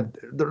they've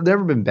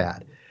never been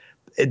bad,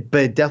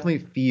 but it definitely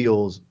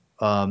feels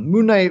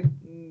Moon Knight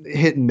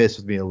hit and miss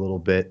with me a little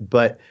bit,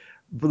 but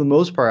for the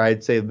most part,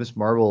 I'd say Miss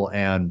Marvel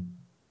and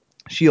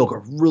She-Hulk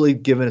are really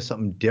giving us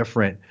something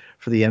different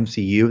for the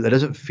MCU that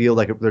doesn't feel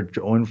like they're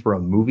going for a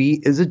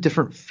movie. It's a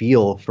different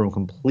feel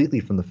completely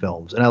from the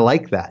films, and I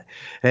like that.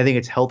 And I think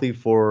it's healthy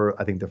for,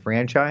 I think, the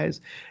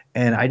franchise.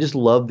 And I just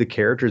love the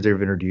characters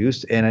they've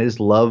introduced, and I just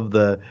love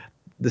the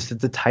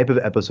type of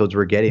episodes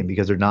we're getting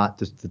because they're not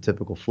just the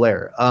typical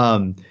flair. I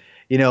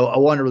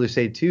want to really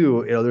say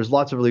too, there's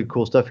lots of really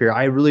cool stuff here.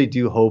 I really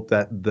do hope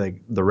that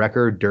the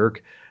Wrecker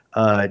Dirk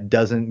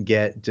doesn't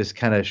get just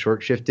kind of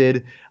short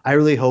shifted. I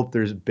really hope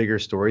there's bigger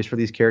stories for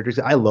these characters.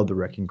 I love the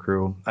Wrecking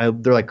Crew.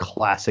 They're like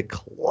classic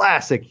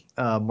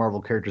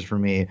Marvel characters for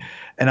me.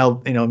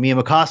 And me, I'm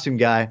a costume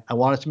guy. I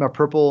want to see my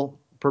purple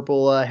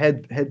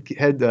head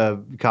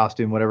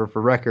costume, whatever,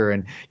 for Wrecker,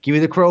 and give me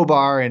the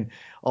crowbar and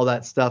all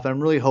that stuff. And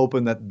I'm really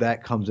hoping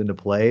that comes into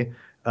play.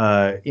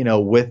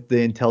 With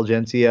the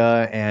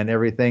intelligentsia and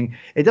everything,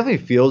 it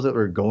definitely feels that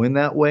we're going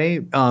that way.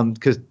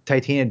 Because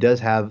Titania does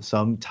have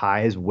some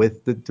ties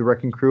with the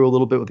Wrecking Crew a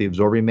little bit, with the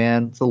Absorbing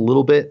Man, it's a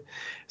little bit.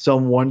 So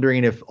I'm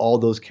wondering if all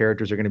those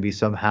characters are going to be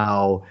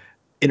somehow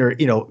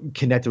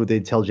connected with the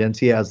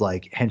intelligentsia as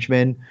like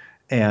henchmen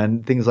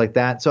and things like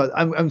that. So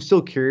I'm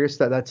still curious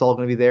that's all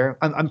going to be there.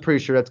 I'm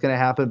pretty sure that's going to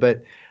happen,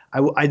 but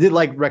I do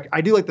like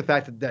the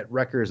fact that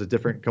Wrecker is a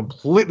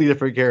completely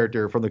different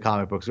character from the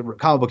comic books.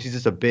 He's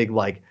just a big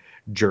like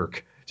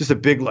jerk, just a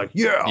big like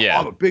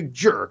I'm a big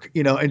jerk,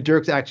 And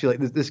Dirk's actually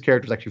like this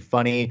character is actually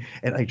funny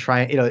and like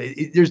trying,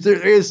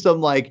 there is some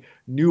like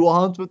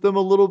nuance with them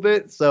a little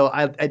bit. So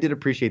I did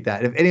appreciate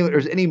that. If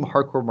there's any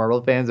hardcore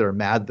Marvel fans that are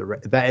mad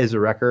that is the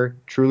Wrecker,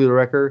 truly the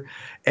Wrecker,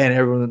 and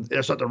everyone,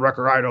 it's not the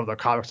Wrecker I know the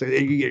comics.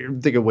 You're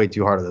thinking way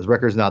too hard of this.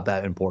 Wrecker's not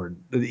that important.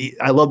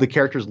 I love the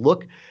character's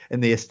look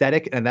and the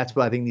aesthetic, and that's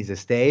what I think needs to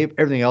stay.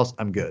 Everything else,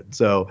 I'm good.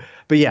 So,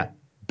 but yeah,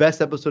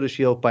 best episode of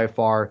She-Hulk by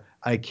far.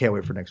 I can't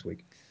wait for next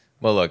week.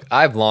 Well, look,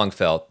 I've long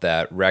felt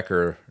that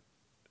Wrecker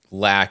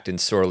lacked and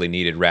sorely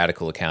needed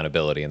radical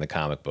accountability in the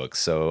comic books.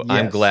 So yes.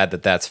 I'm glad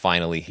that that's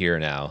finally here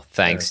now,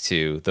 thanks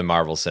to the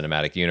Marvel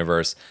Cinematic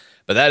Universe.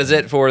 But that is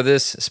it for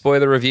this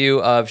spoiler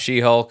review of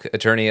She-Hulk,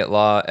 Attorney at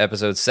Law,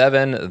 Episode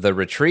 7, The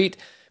Retreat.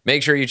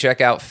 Make sure you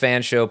check out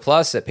Fan Show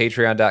Plus at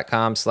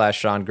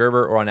patreon.com/Sean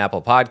Gerber or on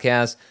Apple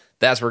Podcasts.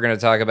 That's where we're going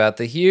to talk about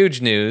the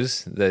huge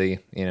news, the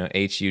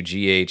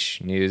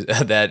HUGH news,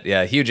 that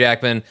Hugh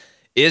Jackman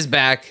is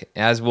back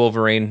as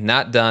Wolverine,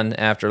 not done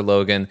after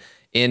Logan,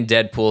 in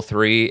Deadpool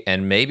 3,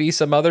 and maybe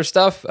some other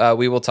stuff.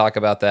 We will talk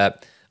about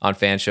that on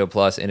Fan Show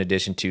Plus, in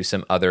addition to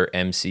some other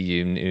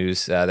MCU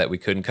news that we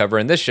couldn't cover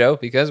in this show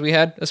because we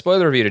had a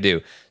spoiler review to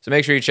do. So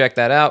make sure you check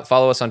that out.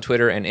 Follow us on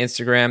Twitter and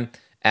Instagram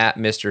at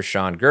Mr.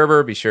 Sean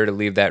Gerber. Be sure to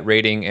leave that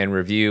rating and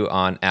review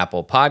on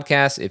Apple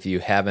Podcasts if you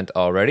haven't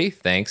already.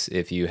 Thanks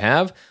if you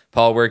have.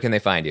 Paul, where can they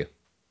find you?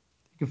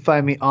 You can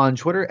find me on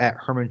Twitter at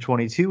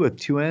Herman22 with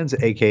 2 N's,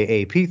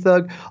 aka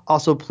P-Thug.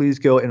 Also, please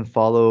go and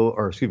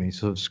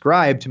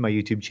subscribe to my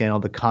YouTube channel,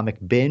 The Comic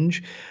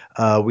Binge.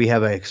 We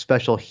have a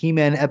special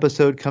He-Man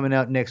episode coming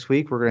out next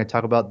week. We're going to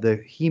talk about the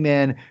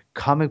He-Man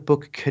comic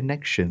book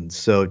connections.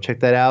 So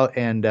check that out.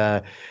 And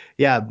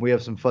we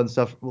have some fun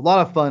stuff. A lot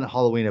of fun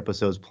Halloween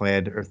episodes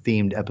planned, or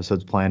themed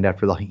episodes planned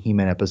after the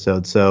He-Man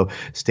episode. So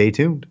stay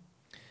tuned.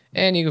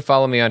 And you can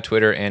follow me on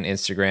Twitter and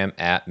Instagram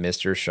at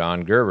Mr.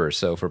 Sean Gerber.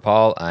 So for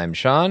Paul, I'm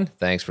Sean.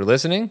 Thanks for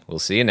listening. We'll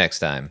see you next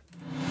time.